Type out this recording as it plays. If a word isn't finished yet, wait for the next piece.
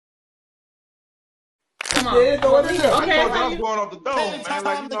come on. Yeah, throw it in there. Okay. I thought I was going off the dome, man.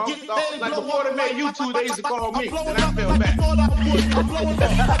 Like, like before they made YouTube, they used to call me. Then I fell back.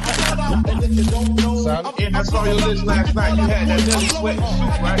 And I saw your list last night. You had that Nelly Sweat suit,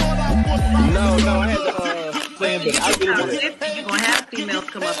 right? No, I had the thing, but I really want You're gonna have females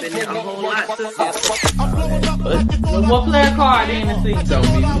come up in there a whole lot too. We'll play a card in and see. So we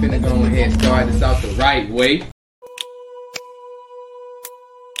finna go ahead and start this out the right way.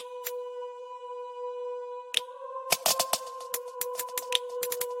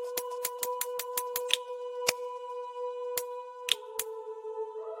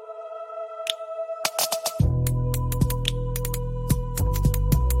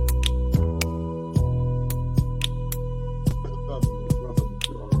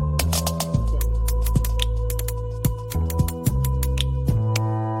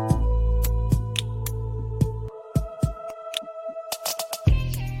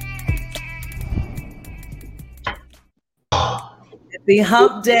 The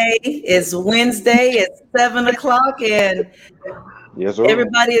hump day is Wednesday at 7 o'clock, and Yes, sir.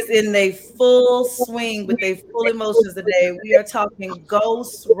 everybody is in a full swing with their full emotions today. We are talking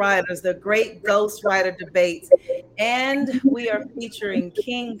ghost writers, the great ghost writer debates, and we are featuring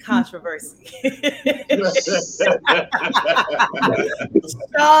King Controversy.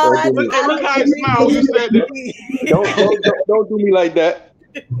 Sean, Look how he smiled when you said that. Don't do me like that.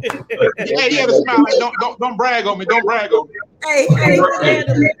 Yeah, he had a smile. Like, don't brag on me. Don't brag on me. Hey,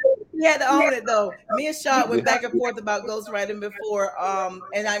 he had to own it though. Me and Sean went back and forth about ghostwriting before,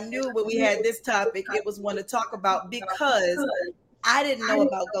 and I knew when we had this topic, it was one to talk about because I didn't know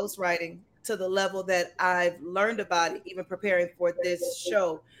about ghostwriting to the level that I've learned about it, even preparing for this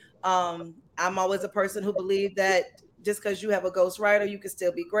show. I'm always a person who believed that just because you have a ghostwriter, you can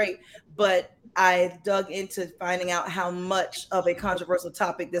still be great. But I dug into finding out how much of a controversial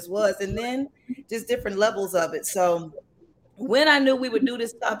topic this was, and then just different levels of it. So when I knew we would do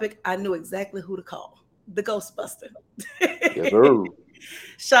this topic, I knew exactly who to call, the Ghostbuster. Yes, sir.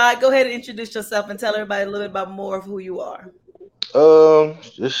 Shad, go ahead and introduce yourself and tell everybody a little bit about more of who you are.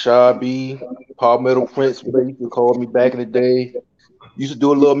 Just Shabby, Palmetto Prince, what they used to call me back in the day. Used to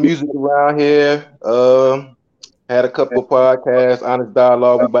do a little music around here. Had a couple of podcasts, Honest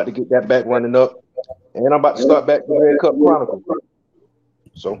Dialogue. We're about to get that back running up. And I'm about to start back the Red Cup Chronicles.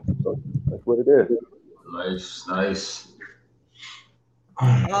 So that's what it is. Nice.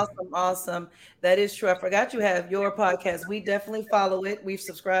 Awesome. That is true. I forgot you have your podcast. We definitely follow it. We've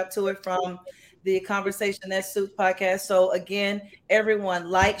subscribed to it from the Conversation That Suits podcast. So again, everyone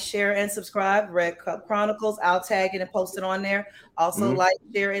like, share, and subscribe. Red Cup Chronicles. I'll tag it and post it on there. Also like,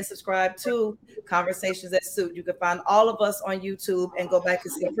 share, and subscribe to Conversations That Suit. You can find all of us on YouTube and go back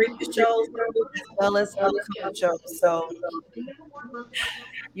and see previous shows as well as other shows. So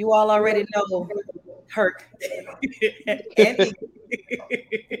you all already know Herc and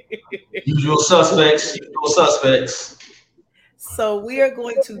Usual suspects. So we are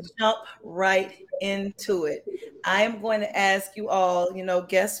going to jump right into it. I am going to ask you all,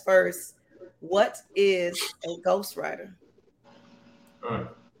 guess first, what is a ghostwriter?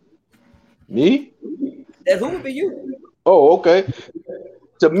 Me? And who would be you? Oh, okay.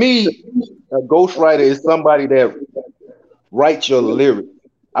 To me, a ghostwriter is somebody that writes your lyrics.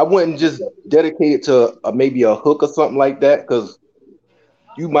 I wouldn't just dedicate it to maybe a hook or something like that, because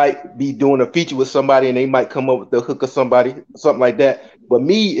you might be doing a feature with somebody and they might come up with the hook of somebody, something like that. But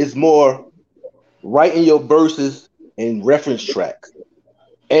me, it's more writing your verses and reference tracks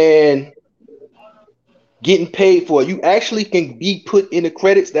and getting paid for it. You actually can be put in the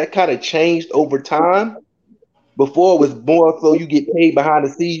credits. That kind of changed over time. Before it was more so you get paid behind the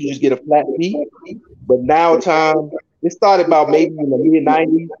scenes, you just get a flat fee. But now it started about maybe in the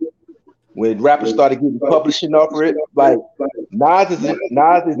mid-90s when rappers started getting publishing off of it. Like Nas isn't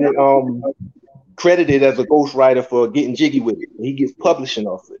credited as a ghostwriter for getting jiggy with it. He gets publishing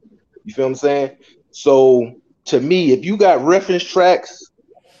off it. You feel what I'm saying? So to me, if you got reference tracks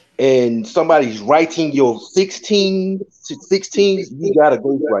and somebody's writing your 16s, you got a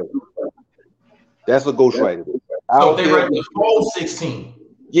ghostwriter. That's a ghostwriter. So if they write the whole 16.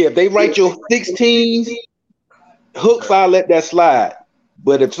 Yeah, if they write your 16s, hooks, I'll let that slide.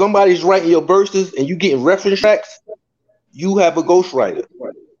 But if somebody's writing your verses and you getting reference tracks, you have a ghostwriter.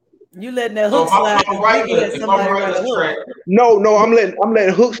 You letting that hook slide? No, I'm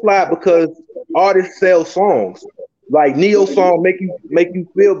letting hook slide because artists sell songs. Like Neo's song make you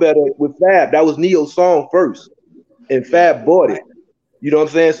feel better with Fab. That was Neo's song first, and Fab bought it. You know what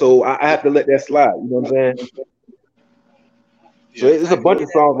I'm saying? So I have to let that slide. You know what I'm saying? So it's a bunch of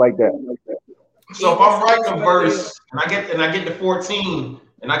songs like that. So if I'm writing a verse and I get to 14,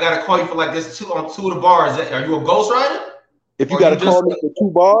 and I gotta call you for like this two of the bars. Are you a ghostwriter? If you gotta call me for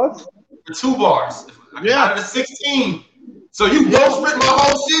 2 bars, for 2 bars, Yeah. out of the 16. So you ghostwritten my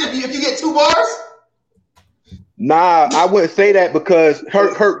whole shit if you get 2 bars? nah, I wouldn't say that because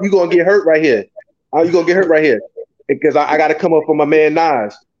hurt. You gonna get hurt right here. You gonna get hurt right here because I got to come up for my man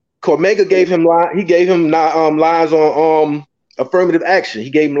Nas. Cormega gave him lines on affirmative action. He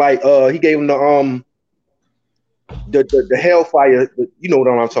gave him the hellfire. You know what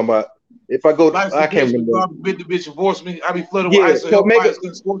I'm talking about. If I go, I can't remember. Bit the bitch divorce me. I be flooded Yeah, with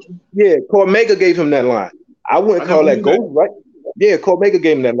ice. Cormega gave him that line. I wouldn't call that ghost, right? Yeah, Cormega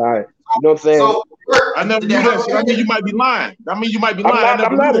gave him that line. You know what I'm saying? So, I never knew that. So I mean, you might be lying. I mean, you might be lying.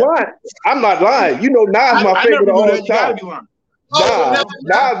 I'm not lying. I'm not lying. You know, Nas my favorite of all time. You gotta be lying.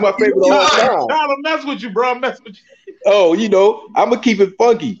 Nas my favorite of all time. Nah, I'm messing with you, bro. I'm messing with you. Oh, you know, I'm gonna keep it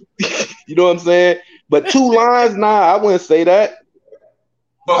funky. You know what I'm saying? But 2 lines, nah, I wouldn't say that.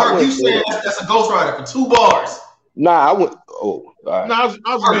 But Herc, you saying that's a ghostwriter for 2 bars? Nah, I wouldn't. Oh, all right. No, I was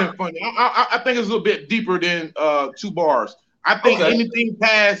being funny. I think it's a little bit deeper than 2 bars. I think anything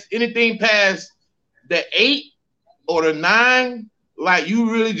past the 8 or the 9, like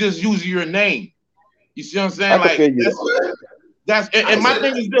you really just use your name. You see what I'm saying? Like that's and my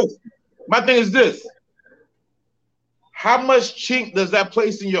thing is this. How much chink does that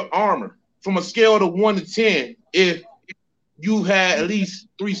place in your armor from a scale of 1 to 10 if you had at least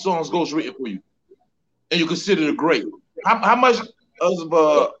 3 songs ghostwritten for you and you consider it great? How much of 3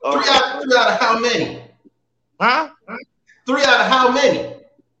 out of how many? Huh? 3 out of how many?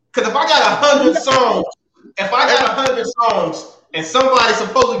 Because if I got 100 songs, and somebody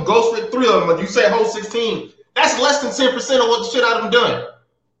supposedly ghostwritten 3 of them, but you say whole 16, that's less than 10% of what the shit I've been doing.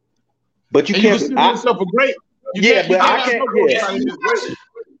 But you can't consider yourself a great. I can't.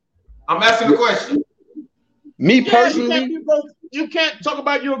 I'm asking the question. Me personally, you can't talk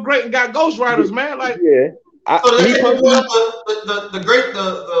about you're great and got ghostwriters, man. Like So me personally,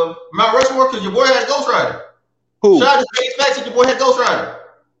 the Mount Rushmore because your boy had a ghostwriter. Who? Shout out to Mace Facts that your boy had ghostwriter.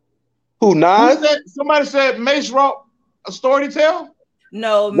 Who? Nas? Somebody said Mace wrote a story to tell.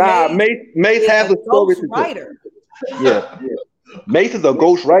 No, nah, Mace has a story to tell. Yeah. Mace is a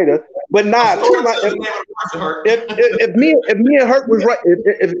ghost writer, but nah. If me and Herc was right,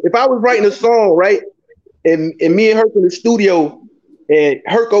 if I was writing a song, right, and me and Herc in the studio, and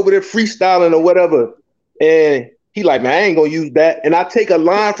Herc over there freestyling or whatever, and he like, man, I ain't gonna use that, and I take a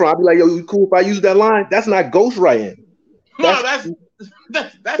line from, I'll be like, yo, you cool if I use that line? That's not ghost writing. No, that's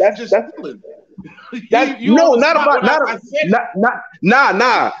just stealing.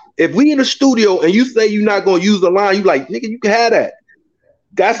 Nah. If we in the studio and you say you're not gonna use the line, you like, nigga, you can have that.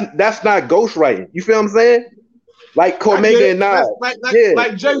 That's not ghostwriting. You feel what I'm saying? Like Cormega and Nas.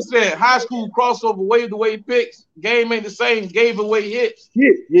 Like Jay said, high school crossover, wave the way picks. Game ain't the same. Gave away hits.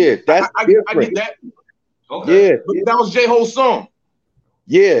 Yeah. That's I get that. Okay. Yeah, but that was J-Ho's song.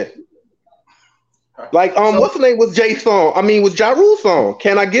 Yeah. Like what's the name was Jay's song? I mean, was Ja Rule's song?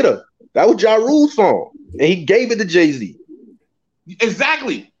 Can I Get Her? That was Ja Rule's song, and he gave it to Jay-Z.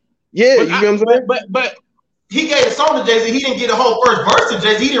 Exactly. Yeah, you know what I'm saying? But he gave the song to Jay-Z. He didn't get the whole first verse to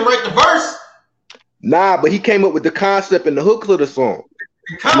Jay-Z. He didn't write the verse. Nah, but he came up with the concept and the hooks of the song.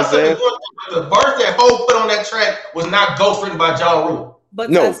 The concept, the verse that Ho put on that track was not ghostwritten by Ja Rule. But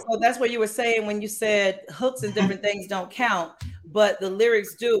no. So that's what you were saying when you said hooks and different things don't count, but the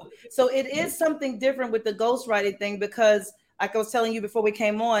lyrics do. So it is something different with the ghostwriting thing because, like I was telling you before we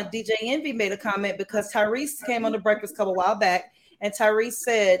came on, DJ Envy made a comment because Tyrese came on the Breakfast Club a while back, and Tyrese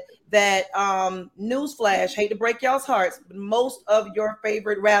said that newsflash, hate to break y'all's hearts, but most of your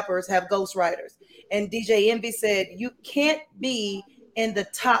favorite rappers have ghostwriters. And DJ Envy said you can't be in the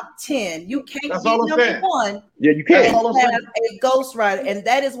top 10. You can't be number 1. Yeah, you can't have a ghostwriter, and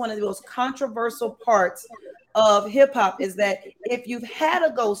that is one of the most controversial parts of hip hop is that if you've had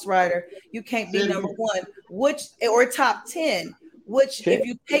a ghostwriter, you can't be number 1, or top 10. Which, if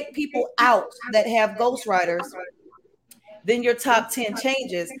you take people out that have ghostwriters, then your top 10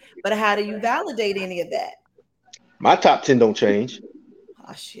 changes. But how do you validate any of that? My top 10 don't change.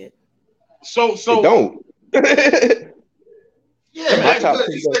 Oh shit. So it don't. Yeah, man. That's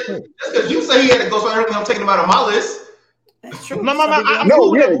because you say he had a ghostwriter, I'm taking him out of my list. That's true. No. What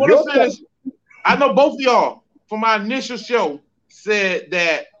I'm saying is, I know both of y'all from my initial show said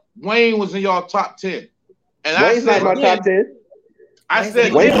that Wayne was in y'all top 10. And Wayne's not my top 10. I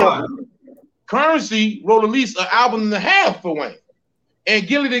said Currency wrote at least an album and a half for Wayne. And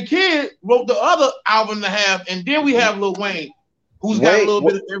Gilly the Kid wrote the other album and a half. And then we have Lil Wayne, who's got a little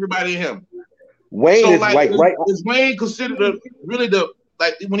bit of everybody in him. Wayne is like right. Is Wayne considered really the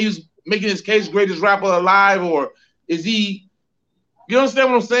when he was making his case greatest rapper alive, or is he? You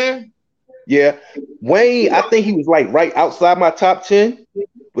understand what I'm saying? Yeah, Wayne, I think he was like right outside my top 10,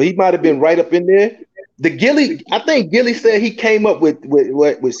 but he might have been right up in there. The Gilly, I think Gilly said he came up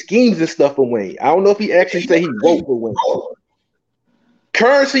with schemes and stuff for Wayne. I don't know if he actually said he wrote for Wayne.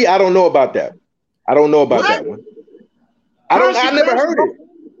 Currency, I don't know about that. I don't know about that one. I never heard it.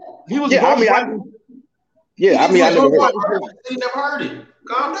 He was yeah, I mean, I never heard it. He never heard it.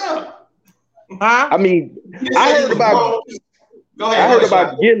 Calm down. Huh? I mean, I heard about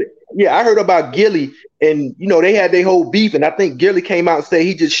Gilly. Yeah, I heard about Gilly, and they had their whole beef, and I think Gilly came out and said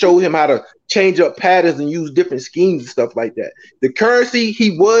he just showed him how to change up patterns and use different schemes and stuff like that. The Currency,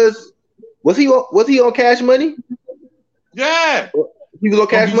 he was he on Cash Money? Yeah. He was on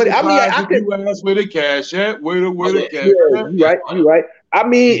Cash Money. I mean, I could ask where the cash at. Where the cash? Yeah, you right. I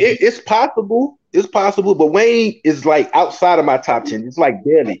mean, it's possible. It's possible, but Wayne is like outside of my top 10. It's like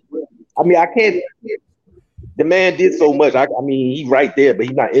barely. I mean, I can't. The man did so much. I mean, he's right there, but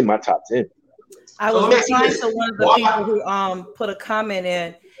he's not in my top 10. I was replying to one of the people who put a comment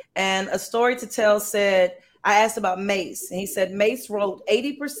in, and A Story to Tell said, I asked about Mace, and he said Mace wrote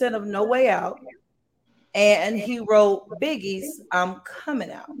 80% of No Way Out, and he wrote Biggie's I'm Coming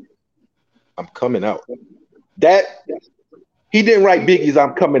Out. I'm Coming Out. That he didn't write Biggie's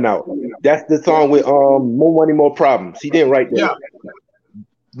I'm Coming Out. That's the song with More Money, More Problems. He didn't write that. Yeah.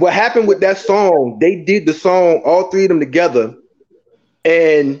 What happened with that song, they did the song, all three of them together,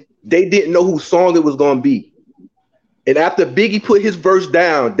 and they didn't know whose song it was going to be. And after Biggie put his verse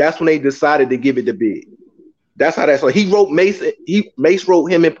down, that's when they decided to give it to Big. That's how that's like. He wrote Mace. Mace wrote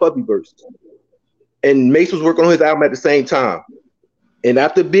him and Puffy verses, and Mace was working on his album at the same time. And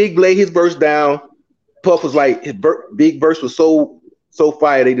after Big laid his verse down, Puff was like, Big verse was so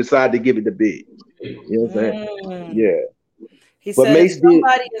fire, they decided to give it to Big. You know what I'm saying? Yeah. He said, if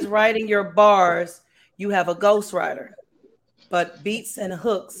somebody is writing your bars, you have a ghostwriter, but beats and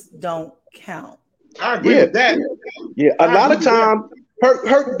hooks don't count. I agree with that. Yeah, a lot of times,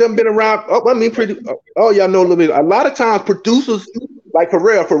 Herc done been around. Y'all know a little bit. A lot of times, producers like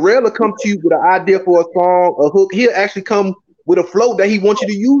Pharrell will come to you with an idea for a song, a hook. He'll actually come with a flow that he wants you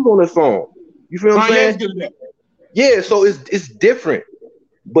to use on a song. You feel what I'm saying? Yeah, so it's different.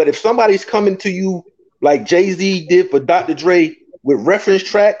 But if somebody's coming to you like Jay-Z did for Dr. Dre with reference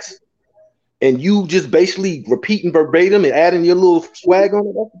tracks, and you just basically repeating verbatim and adding your little swag on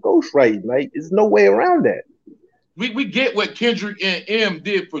it, that's ghostwriting. Like, there's no way around that. We get what Kendrick and M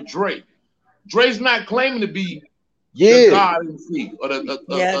did for Dre. Dre's not claiming to be the God in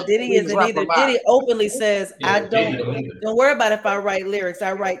the Diddy isn't either. Diddy openly says, I don't worry about if I write lyrics,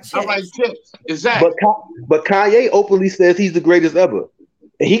 I write checks. I write checks. Exactly. But Kanye openly says he's the greatest ever.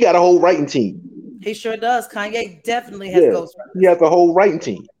 And he got a whole writing team. He sure does. Kanye definitely has ghostwriters. He has a whole writing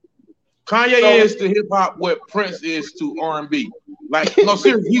team. Kanye is to hip hop what Prince is to R&B. Like, no,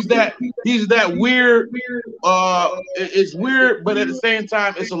 seriously, he's that weird. It's weird, but at the same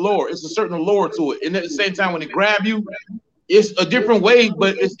time, it's a lore. It's a certain allure to it, and at the same time, when it grab you, it's a different way,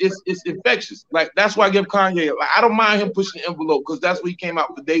 but it's infectious. Like, that's why I give Kanye. Like, I don't mind him pushing the envelope because that's what he came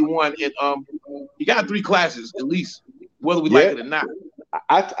out for day one, and he got 3 classes at least, whether we like it or not.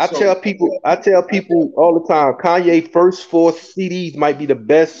 I tell people all the time, Kanye first 4 CDs might be the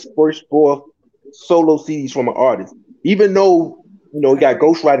best first 4 solo CDs from an artist. Even though, he got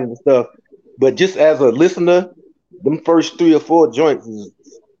ghostwriting and stuff, but just as a listener, them first 3 or 4 joints is,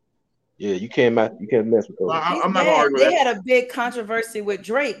 you can't mess with those. I'm not arguing. They had a big controversy with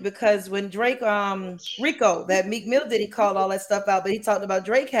Drake because when Drake, Rico, that Meek Mill did, he called all that stuff out, but he talked about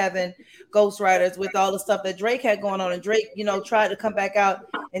Drake having ghostwriters with all the stuff that Drake had going on, and Drake, tried to come back out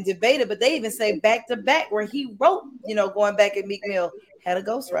and debate it, but they even say back to back where he wrote, going back at Meek Mill had a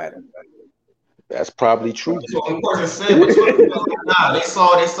ghostwriter. That's probably true. That's what the person said. But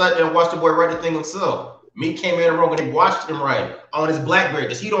they sat there and watched the boy write the thing himself. Me came in the room and they watched him write on his BlackBerry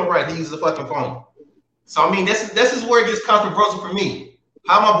because he don't write, he uses a fucking phone. So I mean, this is where it gets controversial for me.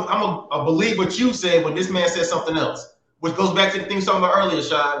 I'm a believe what you said when this man said something else, which goes back to the thing we talking about earlier,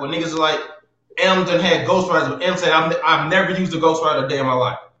 Shy, when niggas are like, M done had ghostwriters, but M said, I've never used a ghostwriter a day in my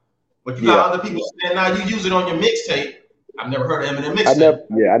life. But you got other people saying, now you use it on your mixtape. I've never heard of Eminem mixtape.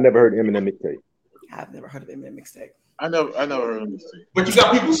 I never heard Eminem mixtape. I've never heard of Eminem mixtape. I never heard of mixtape. But you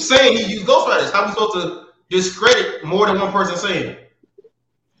got people saying he used ghostwriters. How are we supposed to discredit more than one person saying it?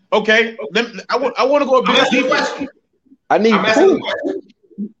 Okay, I want to go a bit deeper. I need proof.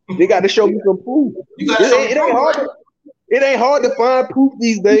 They got to show me some proof. It ain't hard. It ain't hard to find proof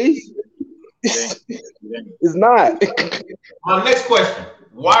these days. It's not. My next question: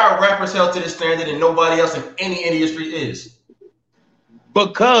 why are rappers held to this standard and nobody else in any industry is?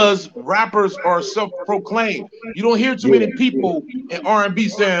 because rappers are self-proclaimed. You don't hear too many people in R&B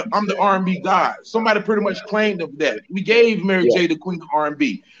saying, I'm the R&B god. Somebody pretty much claimed of that. We gave Mary J the queen of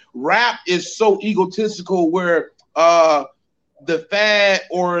R&B. Rap is so egotistical where the fad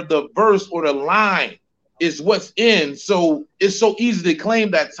or the verse or the line is what's in. So it's so easy to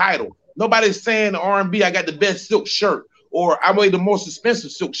claim that title. Nobody's saying R&B, I got the best silk shirt or I made the most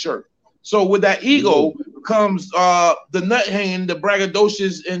expensive silk shirt. So with that ego comes the nut hanging, the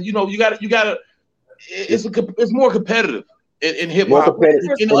braggadocious, and you gotta. It's more competitive in hip hop. You're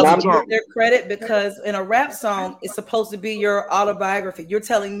supposed to give their credit because in a rap song, it's supposed to be your autobiography. You're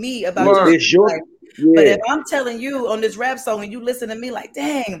telling me about your life. But if I'm telling you on this rap song and you listen to me like,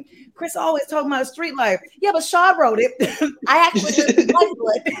 dang, Chris always talking about street life. Yeah, but Shaw wrote it. I actually didn't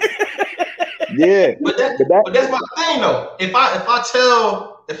like it. But that's my thing though. If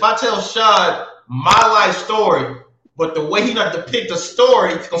I tell Shad my life story, but the way he not depict a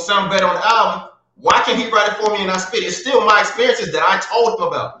story, it's gonna sound better on the album. Why can't he write it for me and I spit it? It's still my experiences that I told him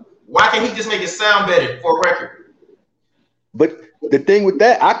about. Why can't he just make it sound better for a record? But the thing with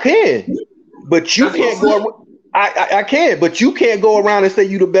that, I can. But you can't go. I can, but you can't go around and say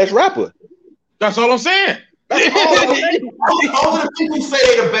you the best rapper. That's all I'm saying. All the people who say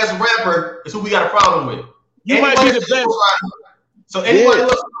they the best rapper is who we got a problem with. You might be the best. So anybody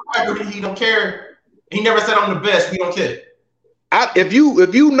else rapper, he don't care. He never said I'm the best. We don't care. If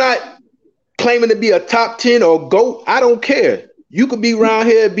you not claiming to be a top 10 or GOAT, I don't care. You could be around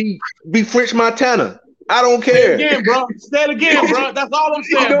here, be French Montana. I don't care. Say it again, bro. Say it again, bro. That's all I'm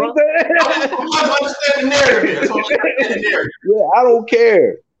saying, bro. I understand the narrative. Yeah, I don't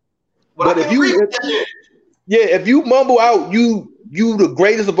care. But if you mumble out you the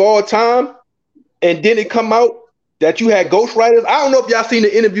greatest of all time, and then it come out that you had ghostwriters. I don't know if y'all seen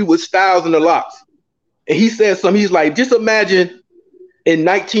the interview with Styles and the Locks, and he said something. He's like, just imagine in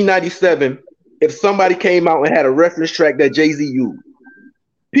 1997 if somebody came out and had a reference track that Jay-Z used.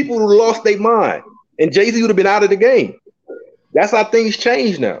 People would have lost their mind. And Jay-Z would have been out of the game. That's how things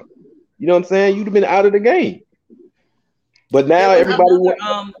change now. You know what I'm saying? You'd have been out of the game. But now everybody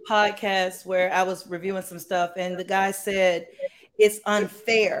podcast where I was reviewing some stuff, and the guy said it's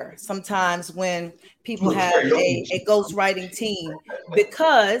unfair sometimes when people have a ghostwriting team,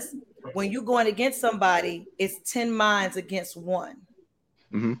 because when you're going against somebody, it's 10 minds against one.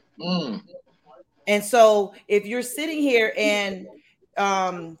 Mm-hmm. And so if you're sitting here and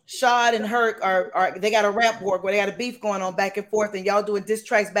Shad and Herc are they got a rap war where they got a beef going on back and forth, and y'all doing diss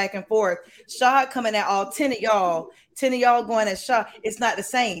tracks back and forth. Shad coming at all 10 of y'all going at Shad. It's not the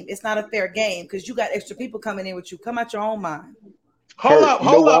same. It's not a fair game because you got extra people coming in with you. Come out your own mind. Hold up.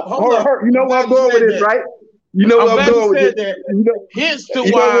 You know where I'm going with this, right? You know where I'm going with this. Hence to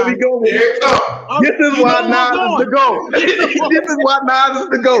why we go with it. This is why Nas is the GOAT. This is why Nas is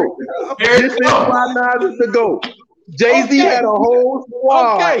the GOAT. This is why Nas is the GOAT. Jay-Z had a whole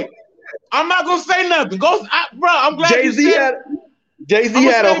squad. Okay, I'm not gonna say nothing. Bro, I'm glad Jay-Z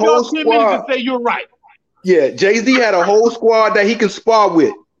had a whole squad. To say you're right. Yeah, Jay-Z had a whole squad that he could spar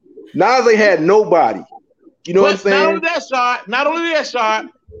with. Nas had nobody. You know what I'm saying? Not only that shot.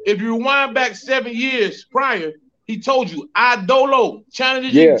 If you rewind back 7 years prior, he told you, I dolo,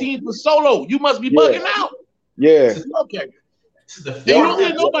 challenging your team for solo. You must be bugging out. Yeah. Okay. You don't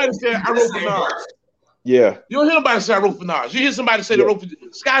hear nobody say I wrote for Nas. Yeah. You don't hear nobody say I wrote for Nas. You hear somebody say they wrote for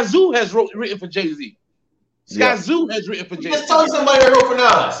Sky Zoo has written for Jay-Z. Sky Zoo has written for Jay-Z. Just tell me somebody that wrote for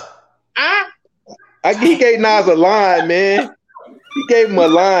Nas. He gave Nas a line, man. He gave him a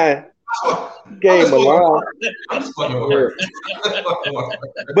line.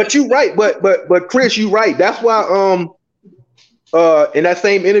 But you right, but Chris, you right. That's why in that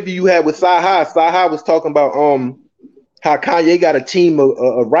same interview you had with Sci-Hi was talking about how Kanye got a team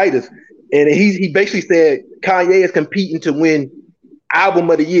of writers, and he basically said Kanye is competing to win album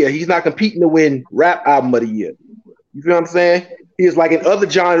of the year. He's not competing to win rap album of the year. You feel what I'm saying? He's like in other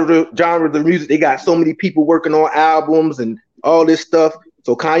genres of music, they got so many people working on albums and all this stuff.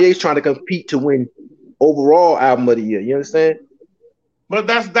 So Kanye's trying to compete to win overall album of the year. You understand? But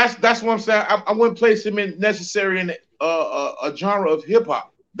that's what I'm saying. I wouldn't place him in necessary in a genre of hip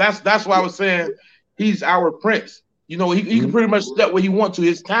hop. That's why I was saying he's our Prince. You know, he can pretty much step where he wants to.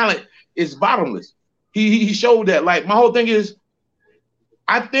 His talent is bottomless. He showed that. Like my whole thing is,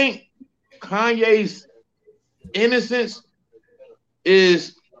 I think Kanye's innocence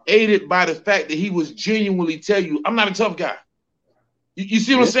is aided by the fact that he was genuinely tell you, I'm not a tough guy. You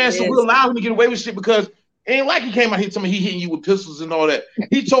see what I'm saying? So we allow him to get away with shit because it ain't like he came out here telling me he hitting you with pistols and all that.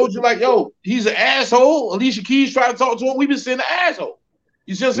 He told you like, yo, he's an asshole. Alicia Keys tried to talk to him. We've been saying the asshole.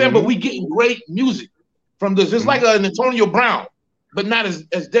 You see what I'm saying? But we getting great music from this. It's like an Antonio Brown. but not as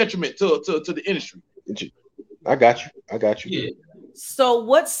detriment to the industry. I got you. Yeah. So,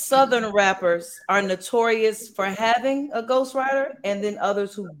 what Southern rappers are notorious for having a ghostwriter, and then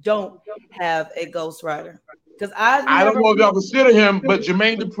others who don't have a ghostwriter? Because I don't know if y'all consider him, but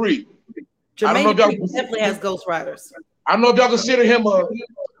Jermaine Dupri. I don't know if y'all definitely has ghostwriters. I don't know if y'all consider him a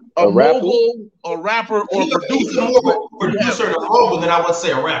mogul, a rapper, or a producer. He's more of a producer and a mogul than I would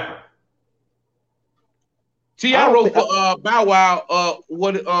say a rapper. T.I. wrote for Bow Wow,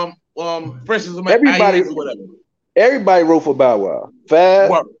 for instance, everybody, whatever. Everybody wrote for Bow Wow.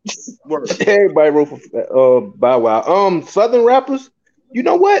 Fab. Word. Everybody wrote for Bow Wow. Southern rappers, you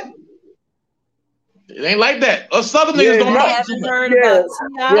know what? It ain't like that. Us Southern niggas don't bite too much.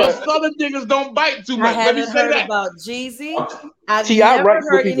 Us Southern niggas don't bite too much. Let me say that. About Jeezy. I've never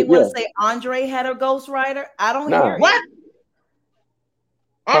heard anyone say Andre had a ghostwriter. I don't hear it. What?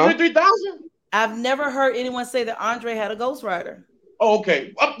 Andre 3000? I've never heard anyone say that Andre had a ghostwriter. Oh,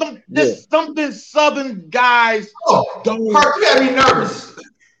 okay. There's something Southern guys don't. You got me nervous.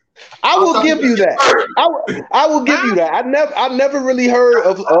 I will give you that. I will give you that. I never really heard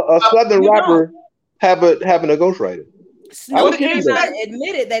of a Southern rapper having a ghostwriter. Snoop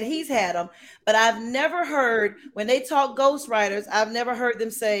admitted that he's had them, but I've never heard when they talk ghostwriters. I've never heard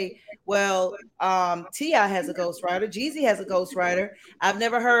them say, "Well, T.I. has a ghostwriter, Jeezy has a ghostwriter." I've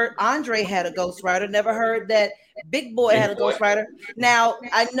never heard Andre had a ghostwriter. Never heard that Big Boy had a ghostwriter. Now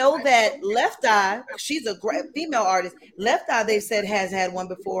I know that Left Eye, she's a great female artist. Left Eye, they said has had one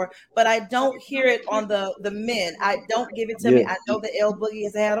before, but I don't hear it on the men. I don't give it to me. I know that L Boogie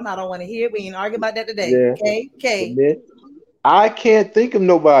has had them. I don't want to hear it. We ain't arguing about that today. Okay. I can't think of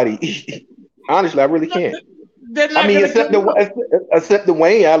nobody. Honestly, I really can't. I mean, except the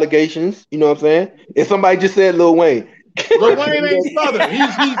Wayne allegations. You know what I'm saying? If somebody just said Lil Wayne. Lil Wayne ain't Southern.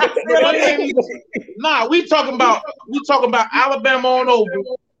 Nah, we talking about Alabama on over,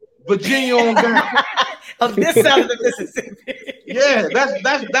 Virginia on down. Of this side of the Mississippi. Yeah, that's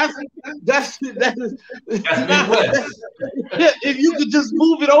if you could just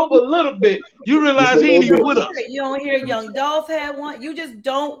move it over a little bit, you realize he ain't even with us. You don't hear Young Dolph had one. You just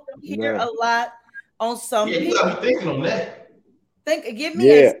don't hear a lot on some people. You gotta be thinking on that. Give me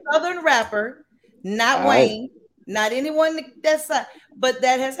a Southern rapper, not Wayne, not anyone that's but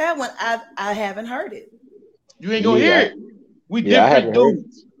that has had one. I haven't heard it. You ain't gonna hear it. We different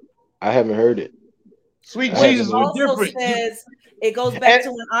dudes. I haven't heard it. Sweet Jesus was different. Says, it goes back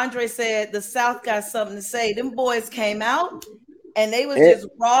to when Andre said the South got something to say. Them boys came out and they was just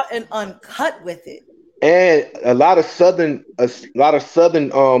raw and uncut with it. And a lot of Southern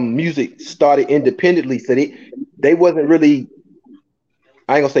music started independently, so they wasn't really,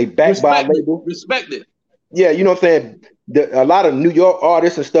 I ain't gonna say backed by a label. Respected. Yeah, you know what I'm saying? A lot of New York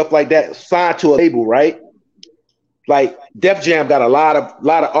artists and stuff like that signed to a label, right? Like Def Jam got a lot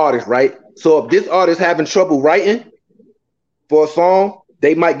of artists, right? So if this artist having trouble writing for a song,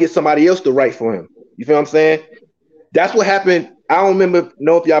 they might get somebody else to write for him. You feel what I'm saying? That's what happened. I don't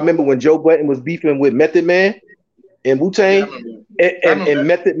know if y'all remember when Joe Budden was beefing with Method Man and Wu-Tang. And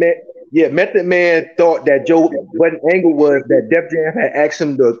Method Man thought that Joe Budden's angle was that Def Jam had asked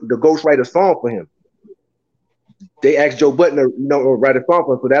him to ghostwrite a song for him. They asked Joe Budden to write a song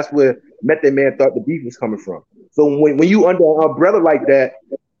for him. So that's where Method Man thought the beef was coming from. So when you under an umbrella like that,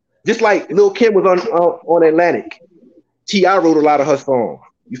 just like Lil' Kim was on Atlantic, T.I. wrote a lot of her songs.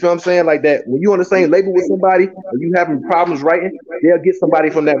 You feel what I'm saying? Like that, when you on the same label with somebody and you having problems writing, they'll get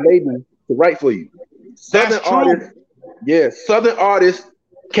somebody from that label to write for you. Southern artists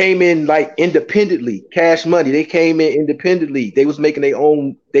came in like independently, Cash Money. They came in independently. They was making their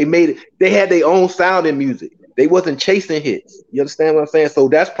own. They had their own sound in music. They wasn't chasing hits. You understand what I'm saying? So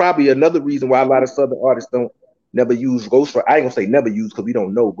that's probably another reason why a lot of Southern artists don't never use ghostwriter. I ain't gonna say never use because we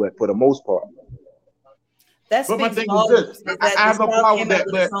don't know, but for the most part. That's my thing is this. I have no problem with that.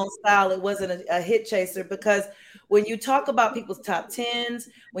 But its own style, it wasn't a hit chaser, because when you talk about people's top tens,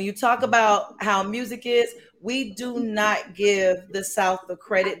 when you talk about how music is, we do not give the South the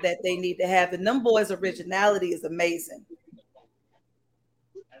credit that they need to have. And them boys' originality is amazing.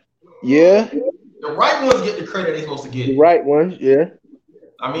 Yeah. The right ones get the credit they're supposed to get. The right ones, yeah.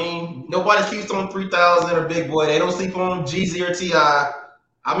 I mean, nobody sleeps on 3000 or Big Boy. They don't sleep on Jeezy or T.I.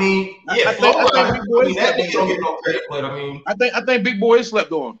 I mean, yeah, I think that nigga don't get no credit, but I mean, I think Big Boy is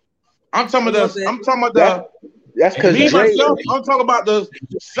slept on. I'm talking about the. That's because I'm talking about the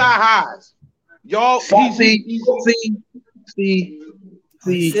sci-highs. Y'all, see.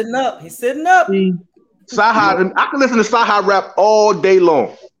 He's sitting up. Sci-hi, I can listen to sci-hi rap all day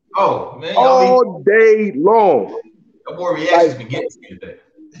long. Oh man, all day long. That boy reaction's been getting to me today.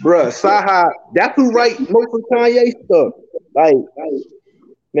 Bruh, Saha, that's who write most of Kanye stuff. Like,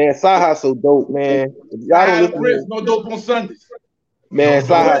 man, Saha so dope, man. If y'all don't listen to Chris, him, no dope on Sundays. man,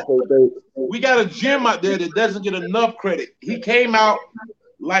 Saha so dope. We got a gym out there that doesn't get enough credit. He came out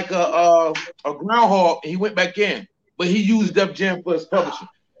like a groundhog and he went back in, but he used Def Jam for his publishing.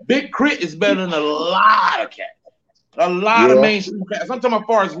 Big Crit is better than a lot of cats. A lot of mainstream cats. I'm talking about as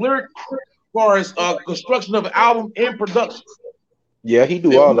far as lyric, as far as construction of an album and production. Yeah, he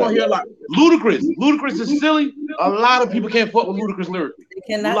do all that. Hear a lot. Ludacris. Ludacris is silly. A lot of people can't fuck with Ludacris lyrically. They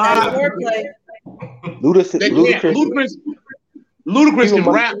cannot wordplay. Ludacris can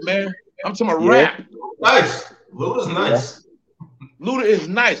rap, man. I'm talking about rap. Nice. Luda's nice. Luda is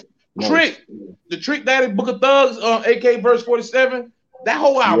nice. Trick. The Trick Daddy Book of Thugs, AK Verse 47. That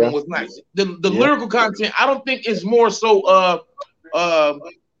whole album was nice. The lyrical content, I don't think it's more so.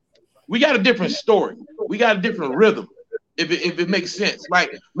 We got a different story. We got a different rhythm. If it makes sense,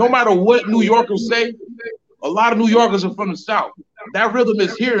 like no matter what New Yorkers say, a lot of New Yorkers are from the South. That rhythm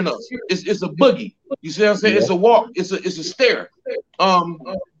is hearing us. It's a boogie. You see what I'm saying? It's a walk. It's a stare.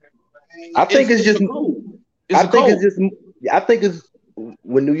 I think it's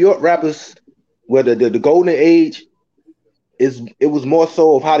when New York rappers, whether the golden age it was more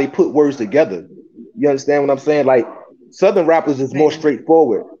so of how they put words together. You understand what I'm saying? Like Southern rappers is more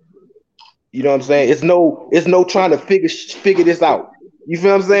straightforward. You know what I'm saying? It's no trying to figure this out. You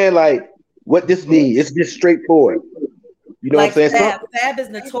feel what I'm saying? Like what this means. It's just straightforward. You know what I'm saying? Fab is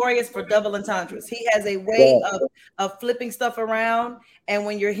notorious for double entendres. He has a way of flipping stuff around. And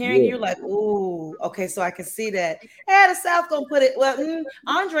when you're hearing, you're like, ooh, okay, so I can see that. The South gonna put it. Well,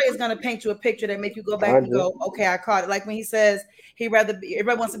 Andre is gonna paint you a picture that make you go back and go, okay, I caught it. Like when he says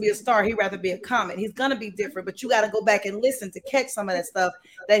everybody wants to be a star, he'd rather be a comet. He's gonna be different, but you got to go back and listen to catch some of that stuff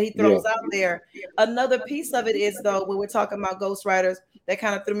that he throws out there. Another piece of it is though, when we're talking about ghostwriters, that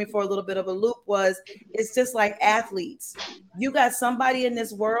kind of threw me for a little bit of a loop it's just like athletes. You got somebody in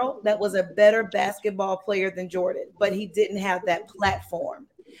this world that was a better basketball player than Jordan, but he didn't have that platform.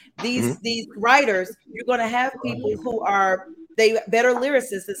 These writers, you're going to have people who are better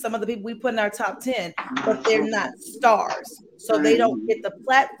lyricists than some of the people we put in our top 10, but they're not stars. So they don't get the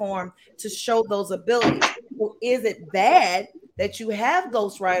platform to show those abilities. Well, is it bad that you have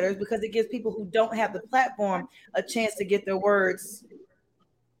ghostwriters because it gives people who don't have the platform a chance to get their words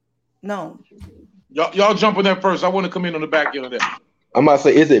known? Y'all jump on that first. I want to come in on the back end of that. I'm about to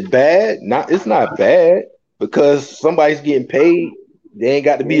say, is it bad? It's not bad because somebody's getting paid. They ain't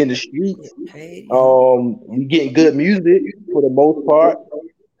got to be in the streets. You getting good music for the most part.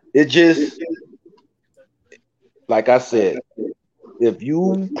 It just, like I said, if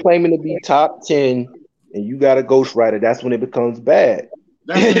you claiming to be top 10 and you got a ghostwriter, that's when it becomes bad.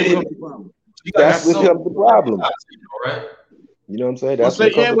 That's when it becomes the problem. That's when it becomes the problem. Right? You know what I'm saying? What's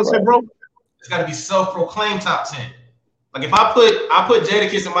that, bro? It's got to be self-proclaimed top 10. Like if I put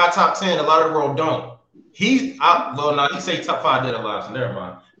Jadakiss in my top 10, a lot of the world don't. He say top 5 dead or alive, so never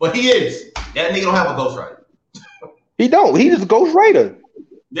mind. But he is. That nigga don't have a ghostwriter. He don't. He's just a ghostwriter.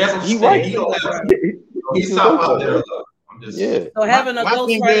 That's what I'm saying. He don't have. He's top 5 dead or alive. So having a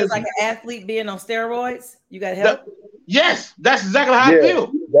ghostwriter is like an athlete being on steroids. You got help. Yes, that's exactly how I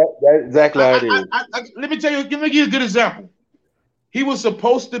feel. That's exactly how it is. Let me tell you. Let me give you a good example. He was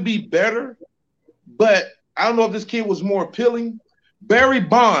supposed to be better, but I don't know if this kid was more appealing. Barry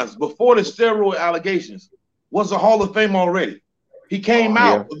Bonds, before the steroid allegations, was a Hall of Famer already. He came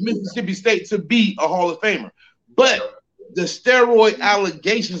out of Mississippi State to be a Hall of Famer. But the steroid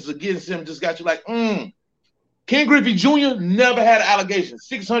allegations against him just got you like, Ken Griffey Jr. never had allegations.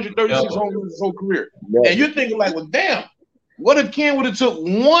 636 home runs his whole career. And you're thinking like, well, damn, what if Ken would have took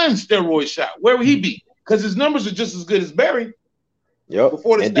one steroid shot? Where would he be? Because his numbers are just as good as Barry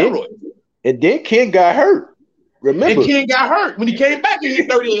before the steroid. And then Ken got hurt. Remember? And Ken got hurt when he came back and hit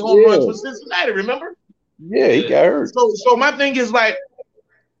 38 home runs for Cincinnati, remember? Yeah, he got hurt. So my thing is like,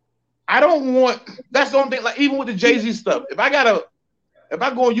 that's the only thing, like even with the Jay-Z stuff, if I go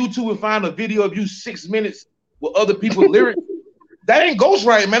on YouTube and find a video of you 6 minutes with other people's lyrics, that ain't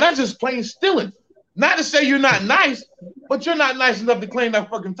ghostwriting, man. That's just plain stealing. Not to say you're not nice, but you're not nice enough to claim that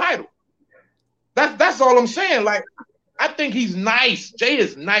fucking title. That's all I'm saying. Like, I think he's nice. Jay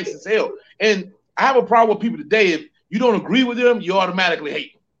is nice as hell. And I have a problem with people today. If you don't agree with him, you automatically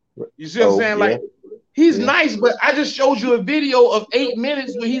hate him. You see what I'm saying? Like, he's nice, but I just showed you a video of 8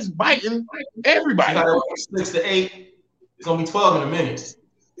 minutes where he's biting everybody. 6 to 8. It's gonna be 12 in a minute.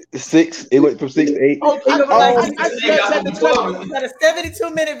 6. It went from 6 to 8. I got a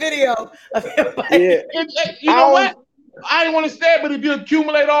 72-minute video of him biting. You know what? I didn't want to say it, but if you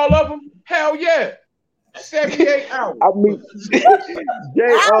accumulate all of them, hell yeah. 78 hours. I mean,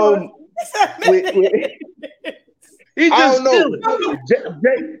 Jay, He I just don't know.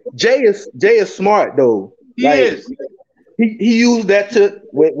 Jay is smart though. He is. He used that to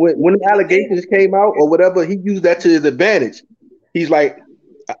when the allegations came out or whatever. He used that to his advantage. He's like,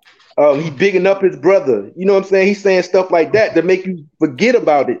 he bigging up his brother. You know what I'm saying? He's saying stuff like that to make you forget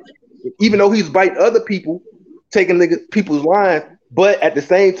about it, even though he's biting other people, taking people's lines. But at the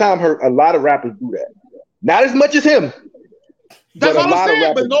same time, a lot of rappers do that. Not as much as him. That's what I'm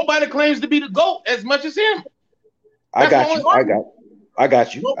saying. But nobody claims to be the GOAT as much as him. I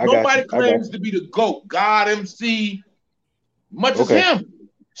got you. Nobody claims to be the GOAT. God MC, much as him.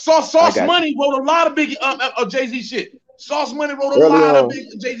 Sauce Money wrote a lot of big Jay-Z shit. Sauce Money wrote a lot of big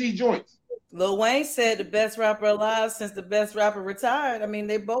Jay-Z joints. Lil Wayne said the best rapper alive since the best rapper retired. I mean,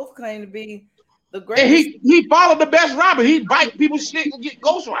 they both claim to be the greatest. And he followed the best rapper. He bite people's shit and get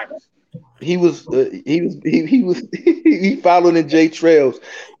ghostwriters. He followed in Jay trails.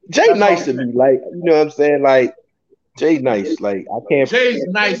 Jay nice to me, like, you know what I'm saying? Like, Jay nice. Like, I can't. Jay's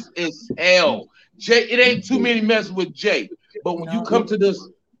nice as hell. Jay, it ain't too many messing with Jay. But when you come to this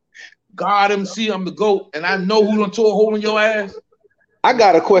God MC, I'm the GOAT, and I know who done tore a hole in your ass. I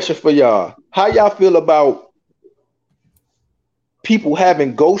got a question for y'all. How y'all feel about people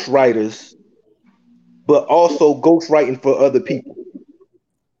having ghostwriters, but also ghostwriting for other people?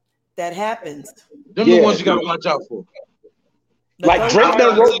 That happens. Them the ones you gotta watch out for. Like Drake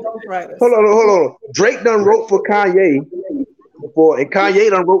done wrote. Hold on. Drake done wrote for Kanye before, and Kanye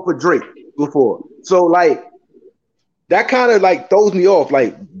done wrote for Drake before. So like that kind of like throws me off.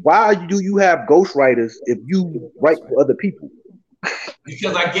 Like, why do you have ghostwriters if you write for other people?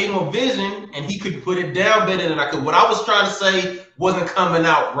 Because I gave him a vision and he could put it down better than I could. What I was trying to say wasn't coming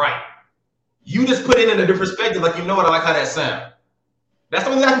out right. You just put it in a different perspective, like, you know what, I like how that sounds. That's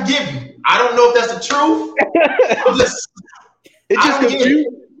something I can give you. I don't know if that's the truth. It just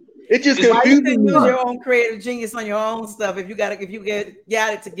confuses me. Use your own creative genius on your own stuff. If you got it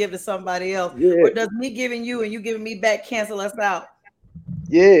to give to somebody else, or does me giving you and you giving me back cancel us out?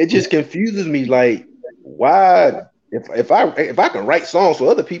 Yeah, it just confuses me. Like, why? If I can write songs for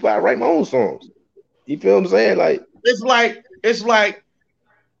other people, I write my own songs. You feel what I'm saying? Like, it's like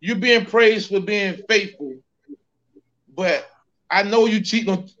you're being praised for being faithful, but I know you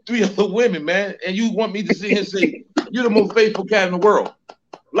cheating on 3 other women, man, and you want me to sit here and say you're the most faithful cat in the world.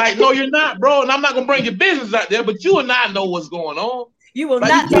 Like, no, you're not, bro. And I'm not gonna bring your business out there, but you and I know what's going on. You will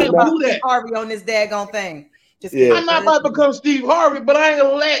not talk about Steve Harvey on this daggone thing. I'm not about to become Steve Harvey, but I ain't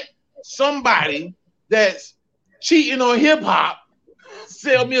gonna let somebody that's cheating on hip hop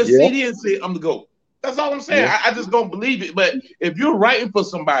sell me a CD and say I'm the GOAT. That's all I'm saying. I just don't believe it. But if you're writing for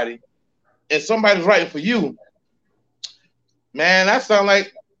somebody and somebody's writing for you, man, that sounds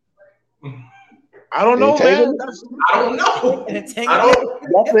like I don't know, man. I don't know. That's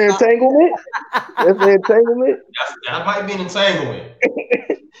an entanglement. That's an entanglement. That might be an entanglement.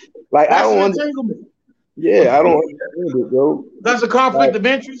 Like, I don't understand. Yeah, I don't understand it, bro. That's a conflict of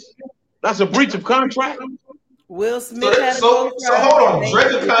interest. That's a breach of contract. Will Smith had so hold on.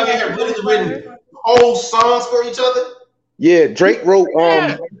 Drake and Kanye have really written whole songs for each other? Yeah, Drake wrote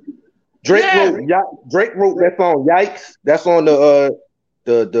Drake wrote that song Yikes. That's on the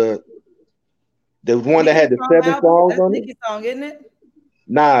one that had the 7 songs on it. Song, isn't it?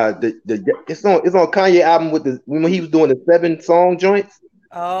 Nah, it's on Kanye album when he was doing the 7 song joints.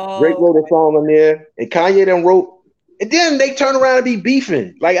 Oh, Drake wrote a song on there, and Kanye then wrote, and then they turn around and be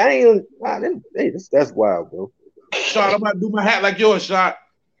beefing. Like, that's wild, bro. Shot, I'm about to do my hat like yours, Shot.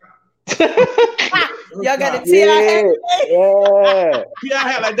 Y'all got a T.I. hat? Yeah. T.I.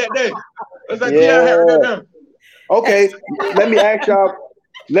 hat like that day. It's like T.I. hat like that. Okay, let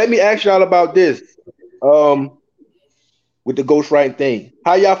me ask y'all about this. With the ghostwriting thing.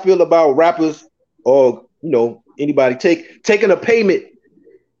 How y'all feel about rappers or, anybody taking a payment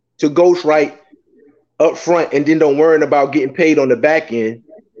to ghostwrite up front and then don't worry about getting paid on the back end,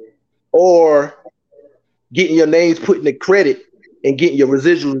 or getting your names put in the credit and getting your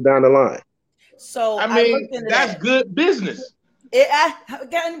residuals down the line? So I mean, that's good business.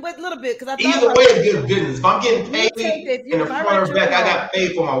 Again, with a little bit, because either way it's good business. If I'm getting paid in the front or back, I got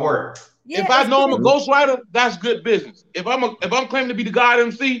paid for my work. Yeah, if I know I'm a ghostwriter, that's good business. If I'm claiming to be the God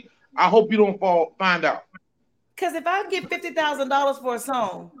MC, I hope you don't find out. Because if I get $50,000 for a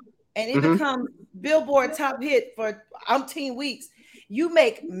song and it becomes Billboard top hit for umpteen weeks, you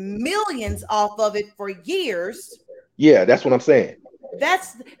make millions off of it for years. Yeah, that's what I'm saying.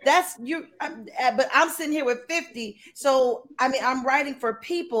 That's you. But I'm sitting here with 50. So I mean, I'm writing for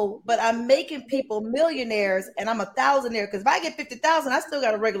people, but I'm making people millionaires, and I'm a thousandaire. Because if I get 50,000, I still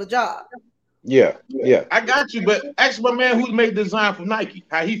got a regular job. Yeah, yeah. I got you, but ask my man who made the design for Nike,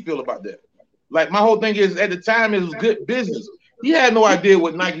 how he feel about that. Like my whole thing is at the time it was good business. He had no idea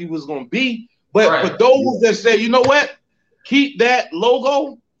what Nike was gonna be. But for those that say, you know what, keep that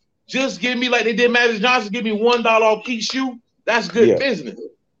logo, just give me like they did Magic Johnson, give me $1 off each shoe. That's good business.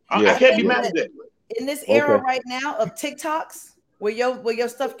 I can't be mad at that. In this era right now of TikToks, where your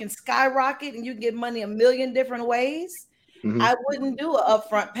stuff can skyrocket and you get money a million different ways, I wouldn't do an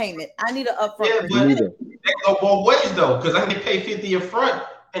upfront payment. I need an upfront. Yeah, but they go both ways though, because I can get paid 50 up front,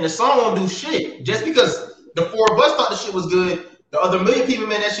 and the song won't do shit. Just because the 4 of us thought the shit was good, the other million people,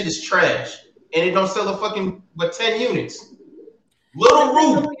 man, that shit is trash, and it don't sell a fucking but 10 units. Little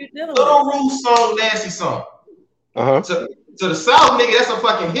Rue song, nasty song. To the South, nigga, that's a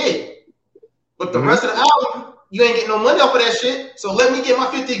fucking hit. But the rest of the album, you ain't getting no money off of that shit. So let me get my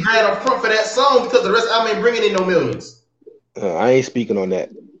 50 grand up front for that song because the rest of the album ain't bringing in no millions. I ain't speaking on that,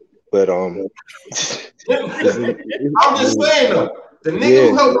 but I'm just saying though, the nigga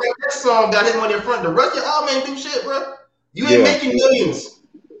who helped write that song got his money up front. The rest of your album ain't do shit, bro. You ain't making millions.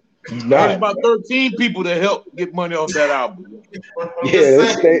 There's about 13 people that helped get money off that album. I'm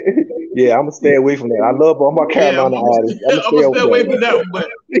gonna stay away from that. I love all my Carolina artists. I'm gonna stay away from that one, but I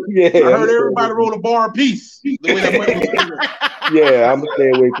heard everybody wrote a bar piece. The way that money was I'm gonna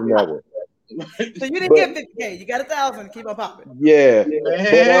stay away from that one. So you didn't get 50K, you got 1,000 to keep on popping. Yeah.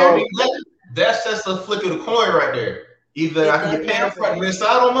 That's just a flick of the coin right there. Either I can get paid up front and miss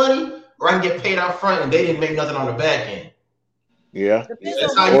out on money, or I can get paid out front and they didn't make nothing on the back end. Yeah.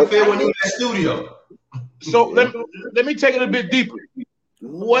 That's how you feel when you're in that studio. So let me take it a bit deeper.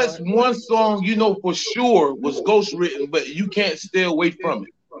 What's one song you know for sure was ghost written, but you can't stay away from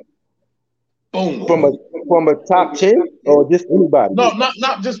it? Boom. From a top 10 or just anybody? No,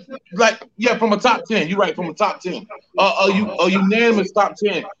 not just like from a top 10. You're right, from a top 10. A unanimous top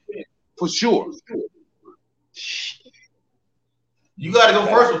 10 for sure. You got to go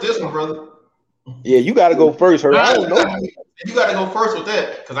first with this one, brother. Yeah, you got to go first, her. I don't know. You got to go first with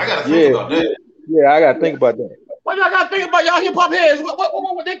that because I got to think about that. Yeah, I got to think about that. What y'all got to think about y'all hip hop heads?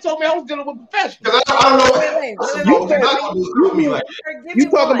 What they told me I was dealing with professionals. I don't know. You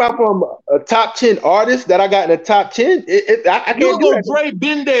talking about from a top 10 artist that I got in the top 10? I can't do that. Dre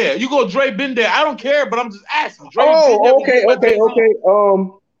been there. You go Dre been there. I don't care, but I'm just asking. Dre okay.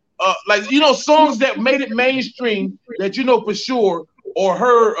 Like songs that made it mainstream that you know for sure, or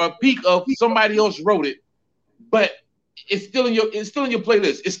heard a peak of somebody else wrote it, but it's still in your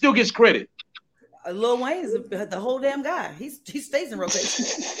playlist. It still gets credit. Lil Wayne is the whole damn guy. He stays in rotation.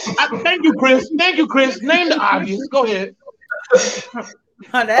 Thank you, Chris. Name the obvious. Go ahead. That's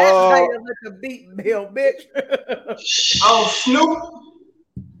how you let the beat bill, bitch. Snoop.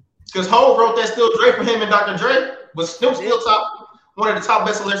 Because Hov wrote that Still Dre for him and Dr. Dre, but Snoop still one of the top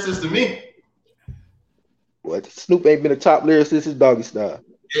best lyricists to me. What? Snoop ain't been a top lyricist since Doggy Style.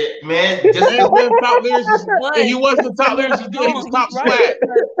 Yeah, man, just top lyricist. And he wasn't the top lyricist. He was top swag.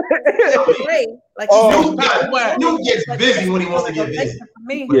 Snoop gets busy when he wants to get busy.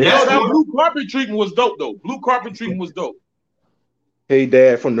 That blue carpet treatment was dope, though. Hey,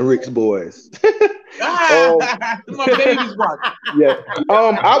 Dad from the Ricks Boys. My baby's watching. Yeah.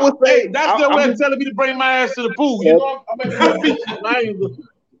 I would say that's their way of telling me to bring my ass to the pool. You know, I'm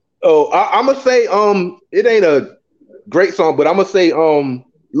gonna say it ain't a great song, but I'm gonna say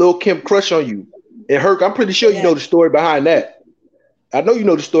Lil' Kim Crush on You. And Herc, I'm pretty sure you know the story behind that. I know you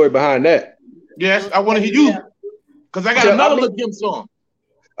know the story behind that. Yes, I want to hear you because I got another Lil' Kim song.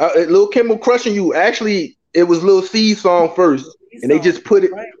 Lil' Kim will Crush on You. Actually, it was Lil C's song first, and they just put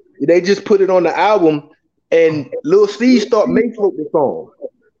it. They just put it on the album, and Lil C thought Mace wrote the song.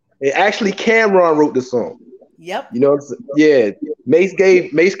 And actually, Cameron wrote the song. Yep. You know, Mace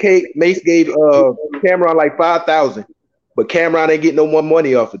gave Cameron like 5,000, but Cameron ain't getting no more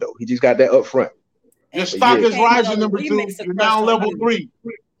money off it though. He just got that up front. Your stock is rising, number 2. You're now level 3.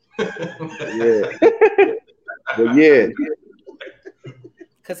 But yeah.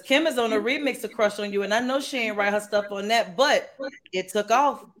 Because Kim is on a remix of Crush on You, and I know she ain't write her stuff on that, but it took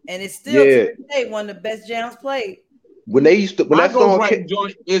off, and it's still today one of the best jams played. When that song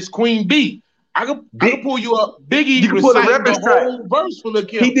is Queen B. I can pull you up. Biggie, you can pull the reference track. Verse for Lil'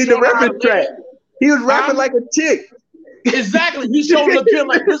 Kim. He did the reference track. He was rapping like a chick. Exactly. He showed Lil' Kim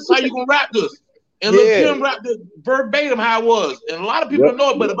like, this is how you gonna rap this. And Lil' Kim rapped it verbatim how it was. And a lot of people don't know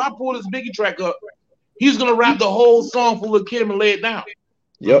it, but if I pull this Biggie track up, he's gonna rap the whole song for Lil' Kim and lay it down.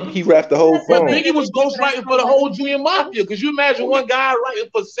 Yep, he rapped the whole song. But Biggie was ghostwriting for the whole Junior Mafia. Could you imagine one guy writing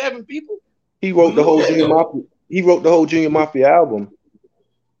for 7 people? He wrote the whole Junior Mafia. He wrote the whole Junior Mafia album.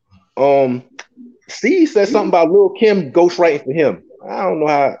 Steve said something about Lil' Kim ghostwriting for him. I don't know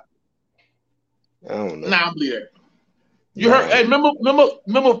how. I don't know. Nah, I believe that. You heard? Hey,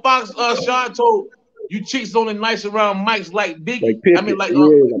 remember Fox Sean told you chicks only nice around mics like Biggie. Like Pippen. I mean, like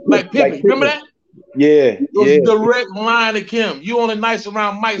Like Pippen. Remember that? Yeah, It was direct line to Kim. You only nice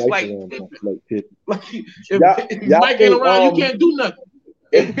around mics like Pippen. Like Pippen. Like if Mike ain't around, you can't do nothing.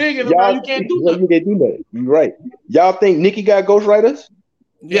 If Big ain't around, you can't do nothing. You can't do nothing. You're right. Y'all think Nikki got ghostwriters?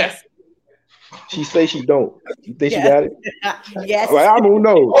 Yes. She say she don't. You think she got it? Yes. Like, I don't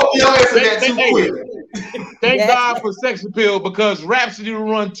know. Oh, y'all answer that too quick. Thank God for sex appeal because Rhapsody will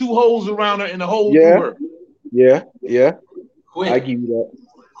run 2 holes around her in the whole her. Yeah. Quick. I give you that.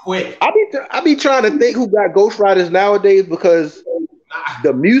 Quick. I be trying to think who got ghostwriters nowadays because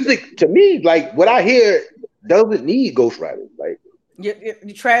the music to me, like what I hear, doesn't need ghostwriters. Like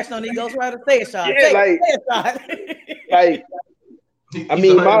you trash don't need ghostwriters. Say it, Sean. Yeah, say it, Sean. Like I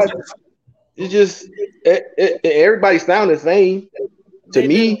mean, it's just everybody sound the same to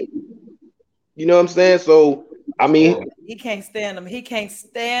me. You know what I'm saying? So I mean, he can't stand them. He can't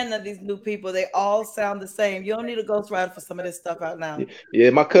stand these new people. They all sound the same. You don't need a ghostwriter for some of this stuff out now. Yeah,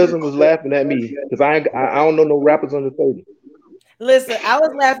 my cousin was laughing at me because I don't know no rappers under 30. Listen, I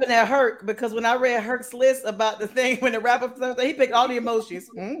was laughing at Herc because when I read Herc's list about the thing when the rapper, he picked all the emojis.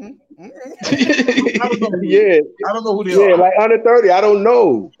 I don't know who they are. Yeah, like under 30. I don't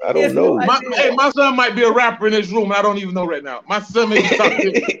know. My son might be a rapper in this room. I don't even know right now. My son may be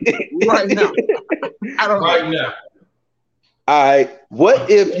talking right now. I don't know. Right now. All right.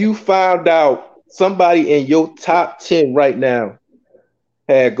 What if you found out somebody in your top 10 right now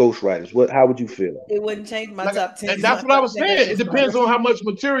had ghostwriters? How would you feel? It wouldn't change my top 10. And that's what I was saying. It depends on how much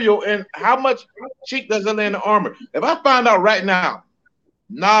material and how much cheek does it lay in the armor. If I find out right now,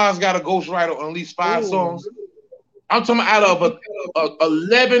 Nas got a ghostwriter on at least 5 songs, I'm talking out of a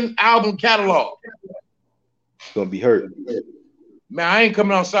 11 album catalog. It's gonna be hurt. Man, I ain't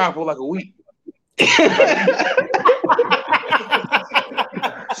coming outside for like a week.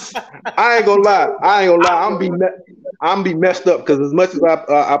 I ain't gonna lie. I'm be messed up because as much as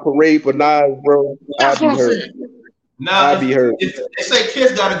I parade for Nas, bro, I'll be hurt. I'll be hurt. If they say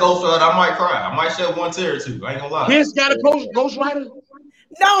Kiss got a ghostwriter, I might cry. I might shed 1 tear or 2. I ain't gonna lie. Kiss got a ghostwriter?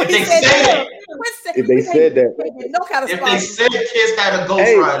 No, if they said that. If they said that. If they said Kiss had a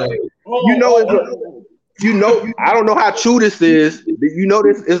ghostwriter. I don't know how true this is. You know,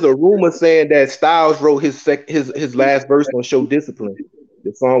 this is a rumor saying that Styles wrote his last verse on Show Discipline,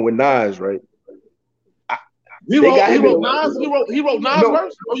 the song with Nas, right? He wrote Nas'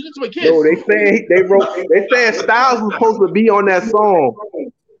 verse? Oh, you just Kiss? No, they saying Styles was supposed to be on that song,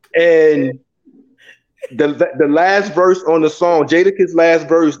 and the last verse on the song, Jadakiss' last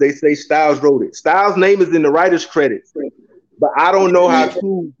verse, they say Styles wrote it. Styles' name is in the writer's credits, but I don't know how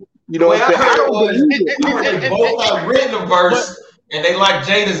true. You know what I'm saying? They both have written a verse, and they like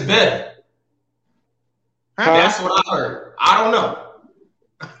Jada's better. That's what I heard. I don't know.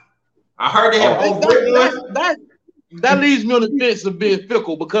 I heard they have both written one. That leaves me on the fence of being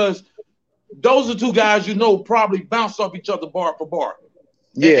fickle because those are 2 guys probably bounce off each other bar for bar.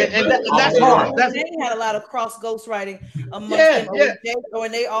 Yeah, and that's hard. They had a lot of cross ghostwriting amongst them.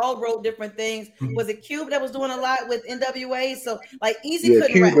 And they all wrote different things. Was it Cube that was doing a lot with NWA? So like Easy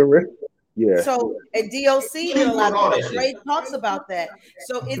couldn't rap. Yeah. So and DOC did a lot of stuff. Ray talks about that.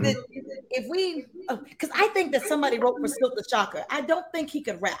 So is it if we because I think that somebody wrote for Silk the Shocker. I don't think he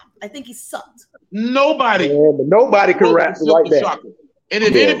could rap. I think he sucked. Nobody can rap like that. Shocker. And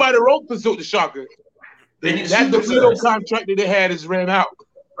if anybody wrote for Silk the Shocker, that the little contract that they had is ran out.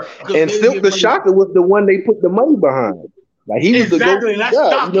 And Silk the Shocker was the one they put the money behind. Like he was the and that's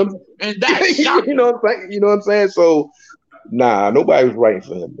shocking. And that's shocking. You know what I'm saying? So nobody was writing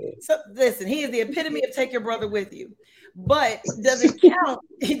for him, man. So listen, he is the epitome of take your brother with you. But doesn't count.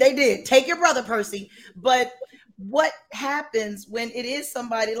 They did take your brother, Percy. But what happens when it is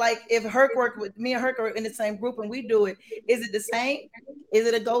somebody like if Herc worked with me and Herc are in the same group and we do it? Is it the same? Is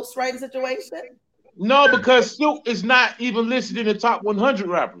it a ghostwriting situation? No, because Silk is not even listed in the top 100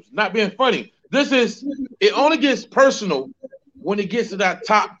 rappers. Not being funny. It only gets personal when it gets to that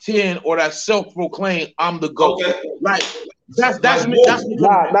top 10 or that self-proclaimed I'm the GOAT. Okay. Like that's me.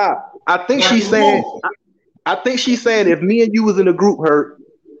 Nah. I think she's saying if me and you was in a group, Herc,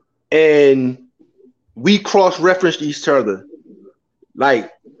 and we cross-referenced each other,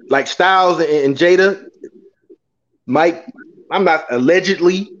 like Styles and Jada, Mike, I'm not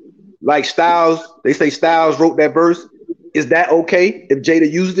allegedly. Like Styles, they say Styles wrote that verse. Is that okay if Jada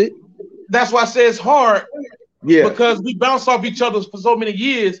used it? That's why I say it's hard. Yeah. Because we bounce off each other for so many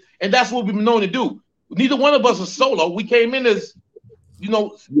years, and that's what we've been known to do. Neither one of us is solo. We came in as,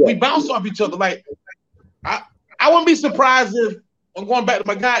 we bounce off each other. Like, I wouldn't be surprised if I'm going back to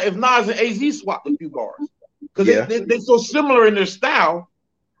my guy. If Nas and AZ swapped a few bars, because Yeah. they're so similar in their style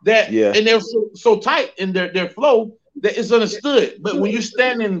that, and they're so tight in their flow that it's understood. But when you're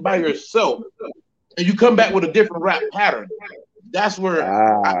standing by yourself and you come back with a different rap pattern, that's where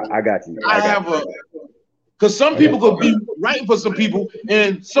I got you. I have a. Because some people could be writing for some people,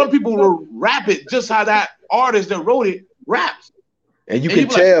 and some people will rap it just how that artist that wrote it raps. And you can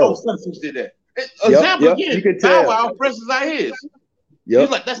tell. Like, oh, did that. Example again, you can Bow tell. Wow presses out his. Yep. He's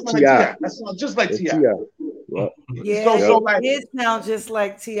like, that's not like T.I. That sounds just like T.I. Yep. Yeah, so like, it sounds just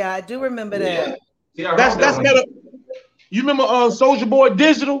like T.I. I do remember that. That's better. You remember Soulja Boy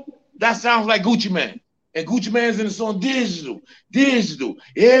Digital? That sounds like Gucci Man. And Gucci Man's in the song digital,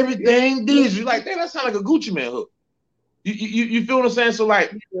 everything digital. Like, that sounds like a Gucci Man hook. You feel what I'm saying? So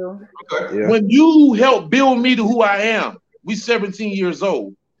like, when you help build me to who I am, we 17 years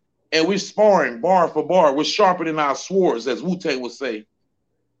old, and we're sparring bar for bar. We're sharpening our swords, as Wu-Tang would say.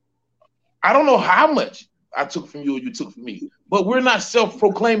 I don't know how much I took from you or you took from me, but we're not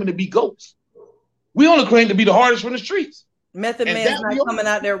self-proclaiming to be goats. We only claim to be the hardest from the streets. Method Man's not coming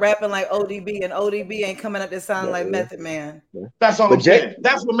out there rapping like ODB, and ODB ain't coming out there sounding like Method Man. That's all I'm saying.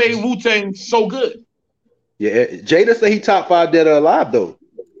 That's what made Wu-Tang so good. Yeah, Jada said he top 5 dead or alive though.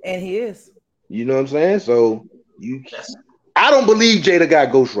 And he is. You know what I'm saying? So I don't believe Jada got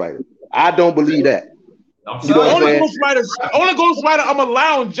ghostwriter. I don't believe that. You know what only ghostwriter I'm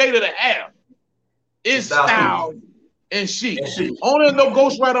allowing Jada to have is Style and Chic. Only no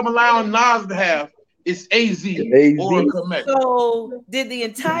ghostwriter I'm allowing Nas to have is AZ. Or Connect. So did the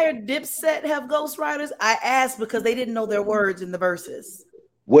entire Dipset have ghostwriters? I asked because they didn't know their words in the verses.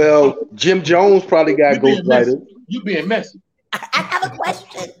 Well, Jim Jones probably got ghostwriters. You being messy. I have a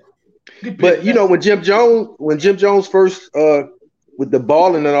question. But you know, when Jim Jones first with the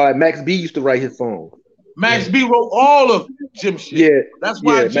balling and all that, Max B used to write his songs. Max B wrote all of Jim shit. Yeah, that's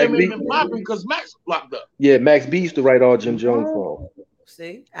why Jim ain't been popping, because Max blocked up. Yeah, Max B used to write all Jim Jones songs.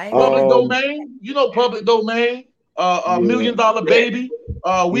 See, Public Domain, you know, Public Domain, $1 Million Baby,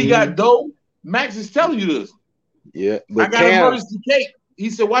 We Got Dope. Max is telling you this. Yeah, but I got emergency cake. He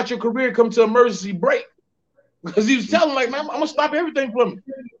said, "Watch your career come to emergency break," because he was telling like, "Man, I'm gonna stop everything from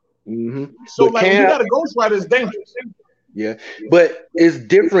you." So but like, when you got a ghostwriter, it's dangerous. Yeah, but it's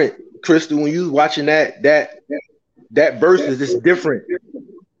different, Crystal. When you was watching that verses, it's different.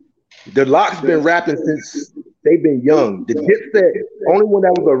 The Locks been rapping since they've been young. The Dipset, only one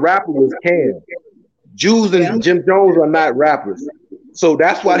that was a rapper was Cam. Jules and Jim Jones are not rappers, so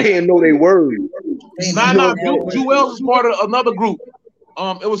that's why they didn't know their words. Jewels is part of another group.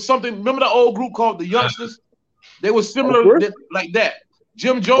 It was something. Remember the old group called the Youngsters? They were similar like that.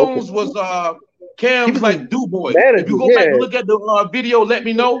 Jim Jones was Cam's like Do Boy. If you go back and look at the video, Let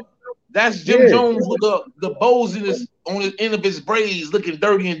Me Know. That's Jim Jones with the bows on the end of his braids, looking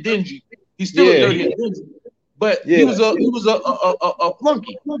dirty and dingy. He's still dirty and dingy, but he was a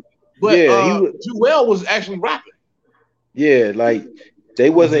flunky. But Jewel was actually rapping. Yeah, like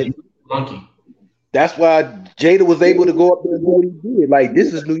they wasn't flunky. That's why Jada was able to go up there and do what he did. Like,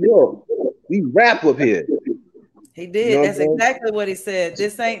 this is New York. We rap up here. He did. You know That's exactly what he said.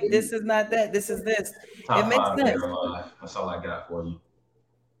 This is not that. This is this. It makes sense. That's all I got for you.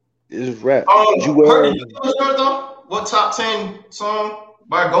 It's rap. Did you though? What top 10 song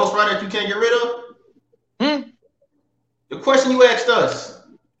by a ghostwriter that you can't get rid of? The question you asked us.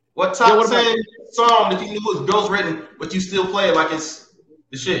 What top 10 song that you knew was ghostwritten, but you still play it like it's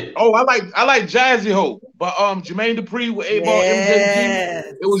the shit? Oh, I like Jazzy Ho by Jermaine Dupri with A-Ball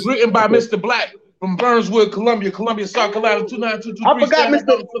MJG. It was written by Mr. Black from Burnswood, Columbia, South Carolina, 29223. I forgot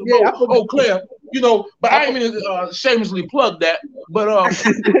Mr. Oh, Claire. You know, but I ain't mean to shamelessly plug that. But I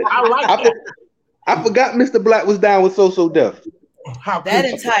like it. I forgot Mr. Black was down with So Def. That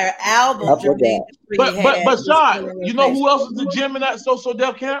entire album. But Sean, you know who else is the gym in that So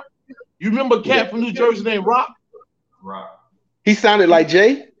Def camp? You remember a cat from New Jersey named Rock? Rock. He sounded like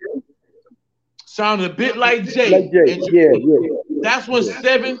Jay. Sounded a bit like Jay. Yeah. That's when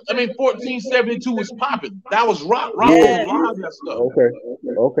 1472 was popping. That was Rock. Rock was live that stuff.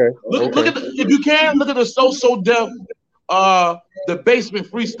 Okay. Look at if you can look at the So Def, the Basement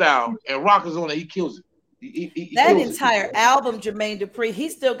freestyle, and Rock is on it. He kills it. That entire album, Jermaine Dupri, he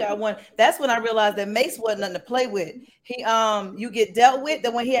still got one. That's when I realized that Mace wasn't nothing to play with. He You Get Dealt With, the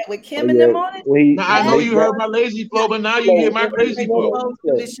one he had with Kim and them on it. Now I know you heard my lazy flow, but now you get my crazy flow.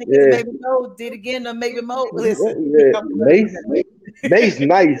 This shit maybe go did again or maybe more. Mace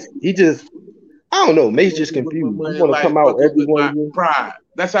nice. He just I don't know. Mace just confused. He want to come out every one. Pride.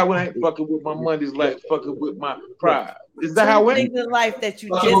 That's how when I ain't fucking with my money's like fucking with my pride. Is that how it things went? in life that you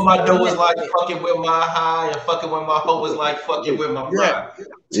Fucking just with my dough is mess like with. fucking with my high, and fucking with my hoe is like fucking with my pride.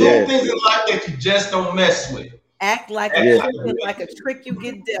 Yeah. Two things in life that you just don't mess with. Act like Yeah. a trick is like a trick you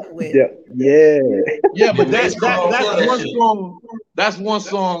get dealt with. Yeah. Yeah, but Jermaine's gonna that's kill that one shit. song. That's one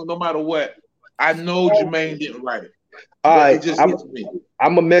song. No matter what, I know Jermaine didn't write it. All right, It just I'm hits me.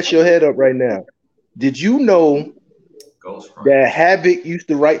 gonna mess your head up right now. Did you know Ghostwriter. that Havoc used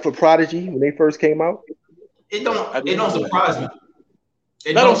to write for Prodigy when they first came out? It don't surprise me.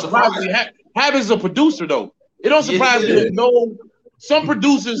 It That don't don't surprise me. Habib's a producer though. It don't surprise me Yeah. that no. Some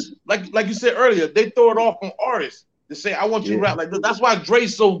producers, like you said earlier, they throw it off on artists to say, "I want you to rap like this." That's why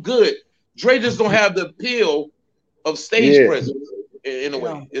Dre's so good. Dre just don't have the appeal of stage presence in a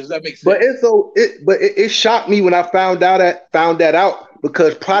way. Does that make sense? But it shocked me when I found that out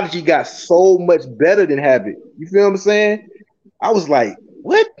because Prodigy got so much better than Havoc. You feel what I'm saying? I was like,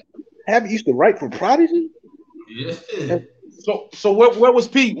 what? Havoc used to write for Prodigy? Yeah. So where was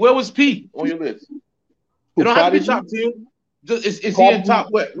P? Where was P on your list? You don't have to be top 10. Is he in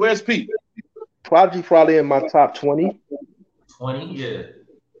top what? Where's P? Prodigy probably in my top 20. 20, yeah.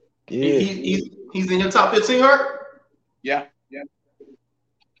 Yeah. He's in your top 15, Hurt? Yeah.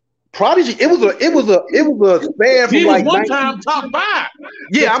 Prodigy, it was a span from He like was one time top 5.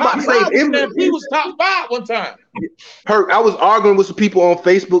 Yeah, I'm about to say he was top 5 one time. I was arguing with some people on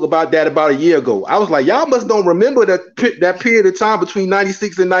Facebook about that about a year ago. I was like, y'all must don't remember that period of time between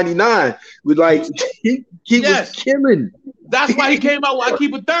 96 and 99. With like he was killing. That's why he came out with I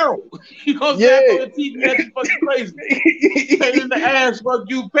Keep It Thorough. You know what I'm saying? On the TV, that's fucking crazy. Pain in the ass, fuck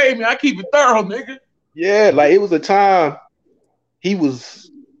you, pay me. I keep it thorough, nigga. Yeah, like it was a time he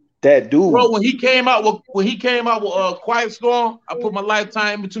was that dude. Bro, when he came out with Quiet Storm, I put my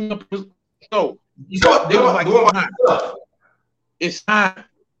lifetime in between the no. They was like, it's time.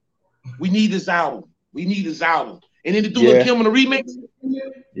 We need this album. And then the dude with Kim in the remix.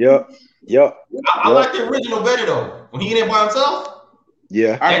 Yep. I like the original better though. When he in there by himself.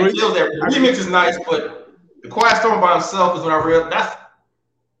 Yeah, I agree. The remix is nice, but the Quiet Storm by himself is when I realized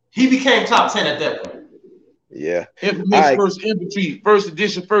he became top 10 at that point. Yeah. Infamous First Infantry, First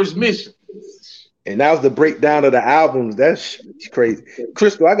Edition, First Mission. And that was the breakdown of the albums. That's crazy.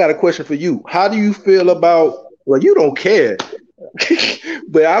 Crystal, I got a question for you. How do you feel about, well, you don't care,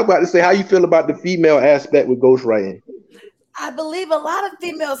 but I was about to say, how you feel about the female aspect with ghostwriting? I believe a lot of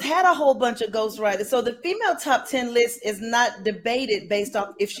females had a whole bunch of ghostwriters. So the female top 10 list is not debated based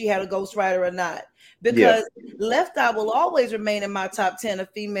off if she had a ghostwriter or not. Because Left Eye will always remain in my top 10 of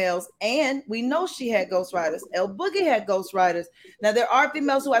females. And we know she had ghostwriters. El Boogie had ghostwriters. Now, there are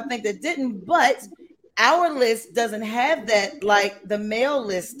females who I think that didn't, but our list doesn't have that like the male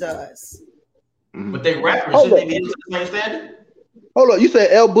list does. But they rappers, should they be able to the same standard? Hold on, you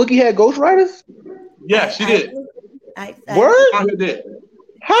said El Boogie had ghostwriters? Yeah, she did. Word? I did.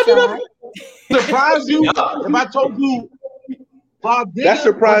 How did I surprise you if I told you Rod Digger that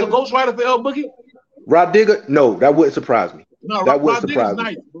surprised was a ghostwriter for El Boogie? Rod Digger? No, that wouldn't surprise me. No, that Rod Digger's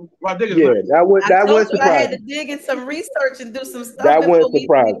nice. Rod Digger's nice. That wouldn't surprise me. I had to dig in some research and do some stuff. That wouldn't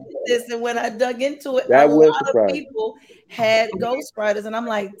surprise me. This, and when I dug into it, that a lot surprise of people had ghostwriters, and I'm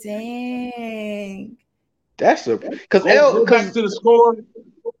like, dang. That's a because go back to the score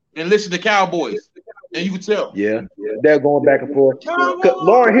and listen to Cowboys, and you can tell. Yeah, they're going back and forth.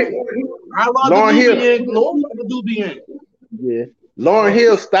 Lauren Hill. Yeah, Lauren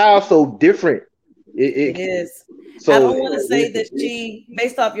Hill's style so different. It is. So I don't want to say that she,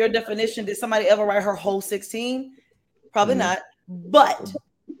 based off your definition, did somebody ever write her whole 16? Probably not. But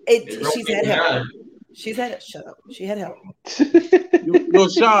she's had help. She's had shut up. She had help. Yo,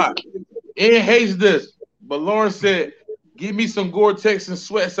 Sean, Ian hates this, but Lauren said, "Give me some Gore-Tex and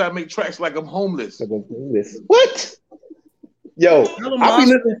sweats. I make tracks like I'm homeless." What? Yo, I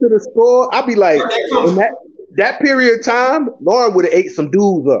be listening to the score. I be like, in that period of time, Lauren would have ate some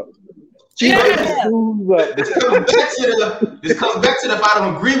dudes up. This comes back to the if I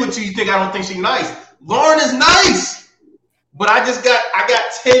don't agree with you, you think I don't think she's nice. Lauren is nice, but I got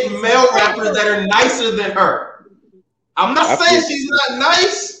 10 male rappers that are nicer than her. I'm not saying she's not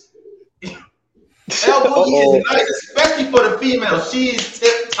nice. El Boogie is nice, especially for the female. She is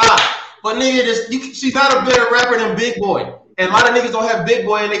tip top. But nigga, she's not a better rapper than Big Boy. And a lot of niggas don't have Big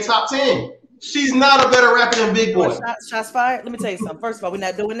Boy in their top 10. She's not a better rapper than Big Boy. Shots fired. Let me tell you something. First of all, we're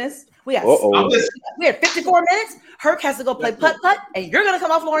not doing this. We have 54 minutes. Herc has to go play putt-putt, and you're gonna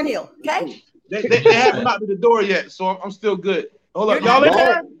come off Lauren Hill. Okay? They haven't knocked at the door yet, so I'm still good. Hold up, y'all in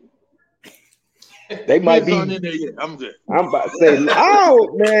there? They might be. In there yet. I'm good. I'm about to say,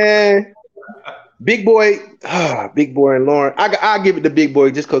 oh man. Big Boy, Big Boy and Lauren. I give it to Big Boy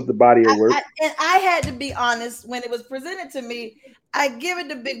just because the body of work. I had to be honest when it was presented to me. I give it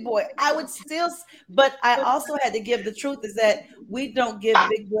to Big Boy. I would still, but I also had to give the truth is that we don't give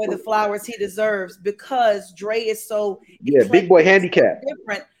Big Boy the flowers he deserves because Dre is so Big Boy handicap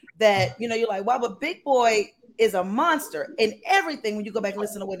different that you're like, wow, but Big Boy is a monster in everything when you go back and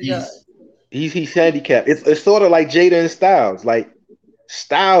listen to what he does. He's handicapped. It's sort of like Jada and Styles. Like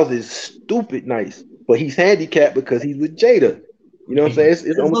Styles is stupid nice, but he's handicapped because he's with Jada. You know what I'm saying?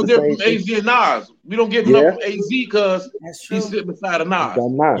 It's almost no different from AZ and Nas. We don't give enough from AZ because he's sitting beside a Nas.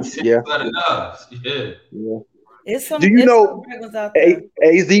 Beside a Nas. Yeah. It's some, do you know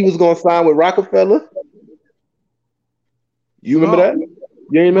AZ was going to sign with Rockefeller? You remember that?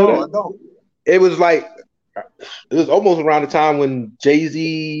 You remember that? I don't. It was like it was almost around the time when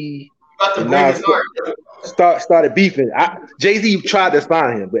Jay-Z and Nas started beefing. Jay-Z tried to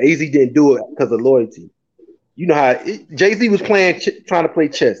sign him, but AZ didn't do it because of loyalty. You know how Jay-Z was trying to play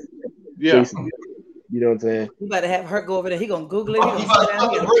chess. Yeah. Basically. You know what I'm saying? You better have her go over there. He gonna Google it.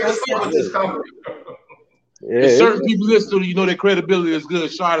 There's certain people listen to their credibility is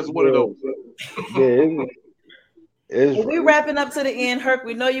good. Shot is one of those. Well, we wrapping up to the end, Herc.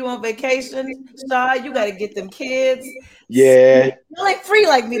 We know you on vacation. Shaw, you got to get them kids. Yeah. You ain't free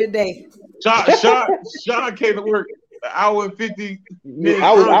like me today. Shaw came to work an hour and 50 minutes.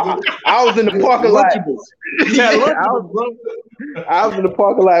 I was in the parking lot. I was in the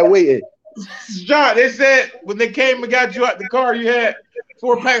parking lot waiting. Shaw, they said when they came and got you out the car, you had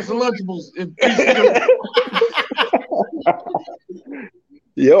 4 packs of Lunchables.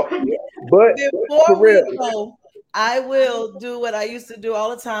 Yep. But before we go, I will do what I used to do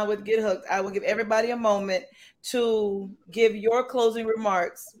all the time with Get Hooked. I will give everybody a moment to give your closing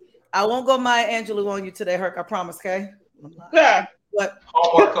remarks. I won't go Maya Angelou on you today, Herc. I promise, okay? Yeah. But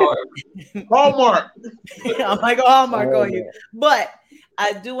Hallmark card. Hallmark. I might go Hallmark on you. But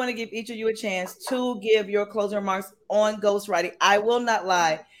I do want to give each of you a chance to give your closing remarks on ghostwriting. I will not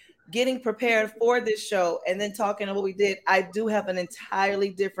lie. Getting prepared for this show and then talking about what we did, I do have an entirely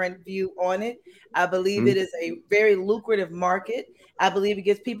different view on it. I believe it is a very lucrative market. I believe it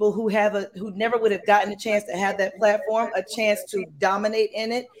gives people who never would have gotten a chance to have that platform a chance to dominate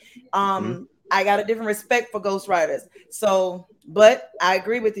in it. I got a different respect for ghostwriters. So, but I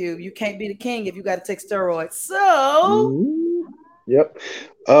agree with you. You can't be the king if you got to take steroids. So, yep.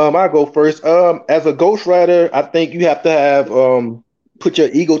 I go first. As a ghostwriter, I think you have to have put your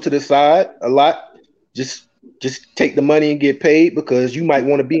ego to the side a lot. Just take the money and get paid because you might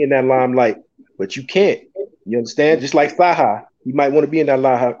want to be in that limelight, but you can't. You understand? Just like Saha, he might want to be in that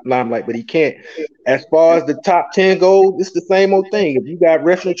limelight, but he can't. As far as the top 10 goes, it's the same old thing. If you got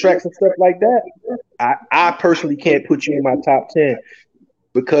wrestling tracks and stuff like that, I personally can't put you in my top 10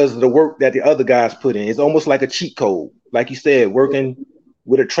 because of the work that the other guys put in. It's almost like a cheat code. Like you said, working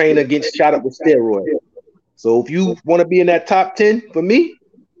with a trainer gets shot up with steroids. So if you want to be in that top 10 for me,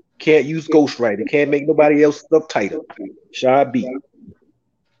 can't use ghostwriter. Can't make nobody else stuff tighter. Shy B.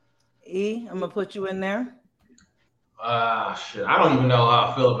 I'm gonna put you in there. Shit. I don't even know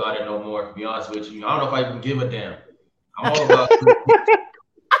how I feel about it no more, to be honest with you. I don't know if I even give a damn. I'm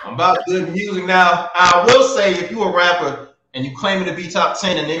about good music now. I will say if you're a rapper and you claiming to be top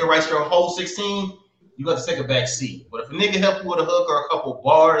 10 and nigga writes your whole 16, you got to take a back seat. But if a nigga help you with a hook or a couple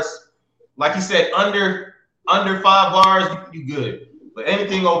bars, like you said, under 5 bars, you good. But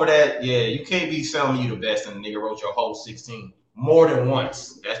anything over that, yeah, you can't be selling you the best and the nigga wrote your whole 16 more than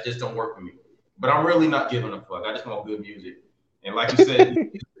once. That just don't work for me. But I'm really not giving a fuck. I just want good music. And like you said,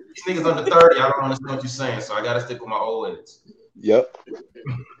 these niggas under 30, I don't understand what you're saying, so I got to stick with my old heads. Yep.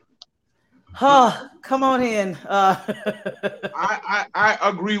 Come on in. I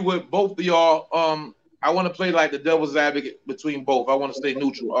agree with both of y'all. I want to play like the devil's advocate between both. I want to stay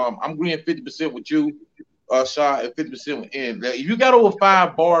neutral. I'm agreeing 50% with you, Shaw, and 50% with N. If you got over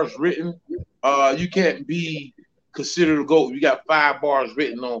 5 bars written, you can't be considered a GOAT. You got 5 bars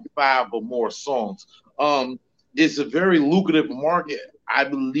written on 5 or more songs. It's a very lucrative market, I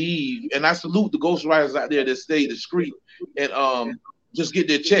believe, and I salute the ghostwriters out there that stay discreet and just get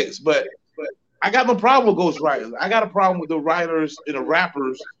their checks. But I got no problem with ghostwriters. I got a problem with the writers and the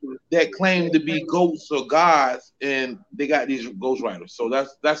rappers that claim to be goats or gods, and they got these ghostwriters. So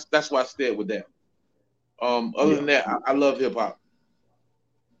that's why I stayed with that. Other than that, I love hip hop.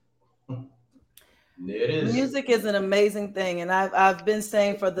 It is. Music is an amazing thing, and I've been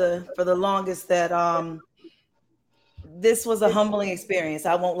saying for the longest that this was a humbling experience.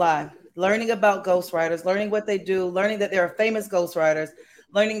 I won't lie. Learning about ghostwriters, learning what they do, learning that there are famous ghostwriters,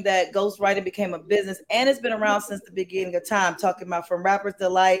 learning that ghostwriting became a business, and it's been around since the beginning of time, talking about from Rapper's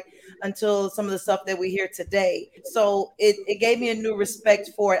Delight until some of the stuff that we hear today. So it gave me a new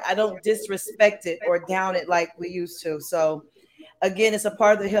respect for it. I don't disrespect it or down it like we used to. So again, it's a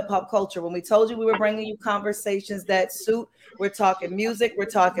part of the hip hop culture. When we told you we were bringing you conversations that suit, we're talking music, we're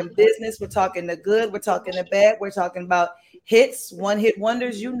talking business, we're talking the good, we're talking the bad, we're talking about hits, one hit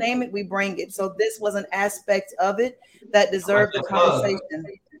wonders, you name it, we bring it. So this was an aspect of it that deserved the conversation.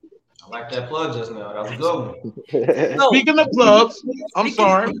 I like that plug just now. That was a good one. Speaking of plugs, I'm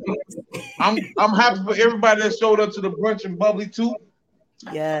sorry. I'm happy for everybody that showed up to the brunch and bubbly too.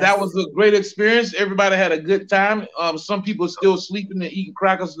 Yes. That was a great experience. Everybody had a good time. Some people still sleeping and eating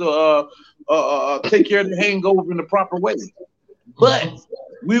crackers to take care of the hangover in the proper way. But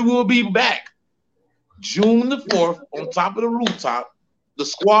we will be back June the 4th on top of the rooftop. The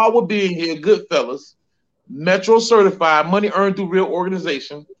squad will be in here, Goodfellas, Metro Certified, Money Earned Through Real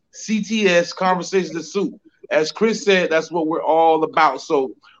Organization, CTS, Conversations that Suit. As Chris said, that's what we're all about.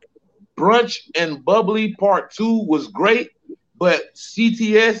 So Brunch and Bubbly Part 2 was great, but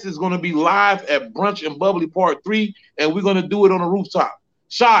CTS is going to be live at Brunch and Bubbly Part 3, and we're going to do it on the rooftop.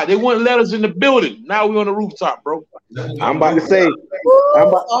 Shy, they wouldn't let us in the building. Now we're on the rooftop, bro. I'm about to say,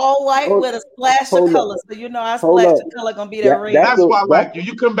 all white with a splash of color. So you know our splash of color gonna be there. That's why I like you.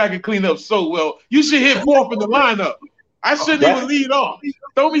 You come back and clean up so well. You should hit fourth in the lineup. I shouldn't even lead off.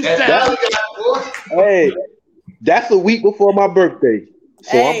 Throw me down. Hey, that's a week before my birthday.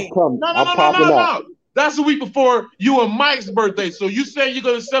 So I'm coming. I'm popping out. That's the week before you and Mike's birthday. So you say you're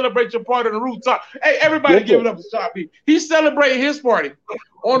gonna celebrate your party on the rooftop. Hey, everybody give it up for Shoppy. He's celebrating his party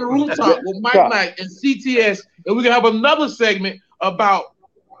on the rooftop with Mike Knight and CTS, and we're gonna have another segment about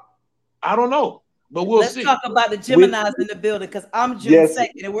I don't know, but let's see. Talk about the Geminis in the building because I'm June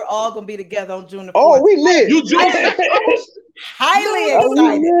 2nd, and we're all gonna be together on June the 4th. Oh, we lit. You June 2nd? Highly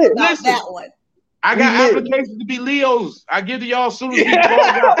excited about that one. I got applications to be Leos. I give to y'all as soon as we close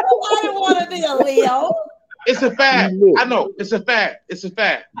out. I don't want to be a Leo. It's a fact. I know. It's a fact. It's a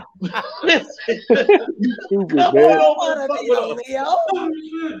fact.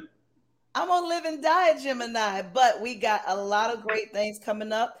 I'm gonna live and die at Gemini, but we got a lot of great things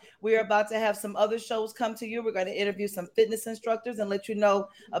coming up. We're about to have some other shows come to you. We're going to interview some fitness instructors and let you know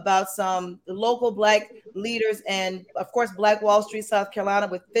about some local Black leaders and, of course, Black Wall Street, South Carolina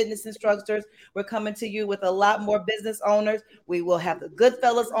with fitness instructors. We're coming to you with a lot more business owners. We will have the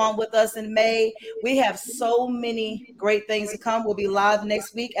Goodfellas on with us in May. We have so many great things to come. We'll be live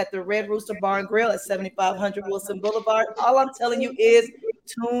next week at the Red Rooster Bar and Grill at 7500 Wilson Boulevard. All I'm telling you is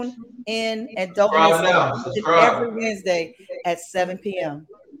tune in and don't miss it every Wednesday at 7 p.m.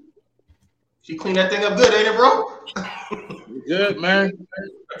 She cleaned that thing up good, ain't it, bro? Good, man.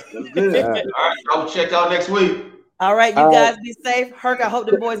 That's good. All right, I'll check out next week. All right, you guys be safe. Herc, I hope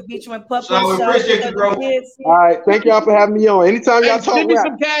the boys beat you in pup. We appreciate you, bro. All right, thank y'all for having me on. Anytime y'all talk, give me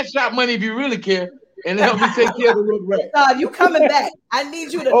some cash out money if you really care, and help me take care of the little rap. You coming back? I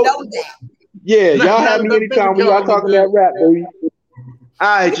need you to know that. Yeah, y'all have me anytime when y'all talking that rap, baby. All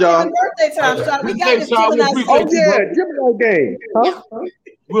right, y'all. Birthday time, Sean. We got this Gemini. Oh yeah, Gemini game. Huh?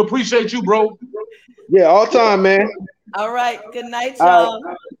 We appreciate you, bro. Yeah, all time, man. All right. Good night, y'all.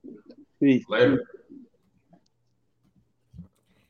 Peace. Later.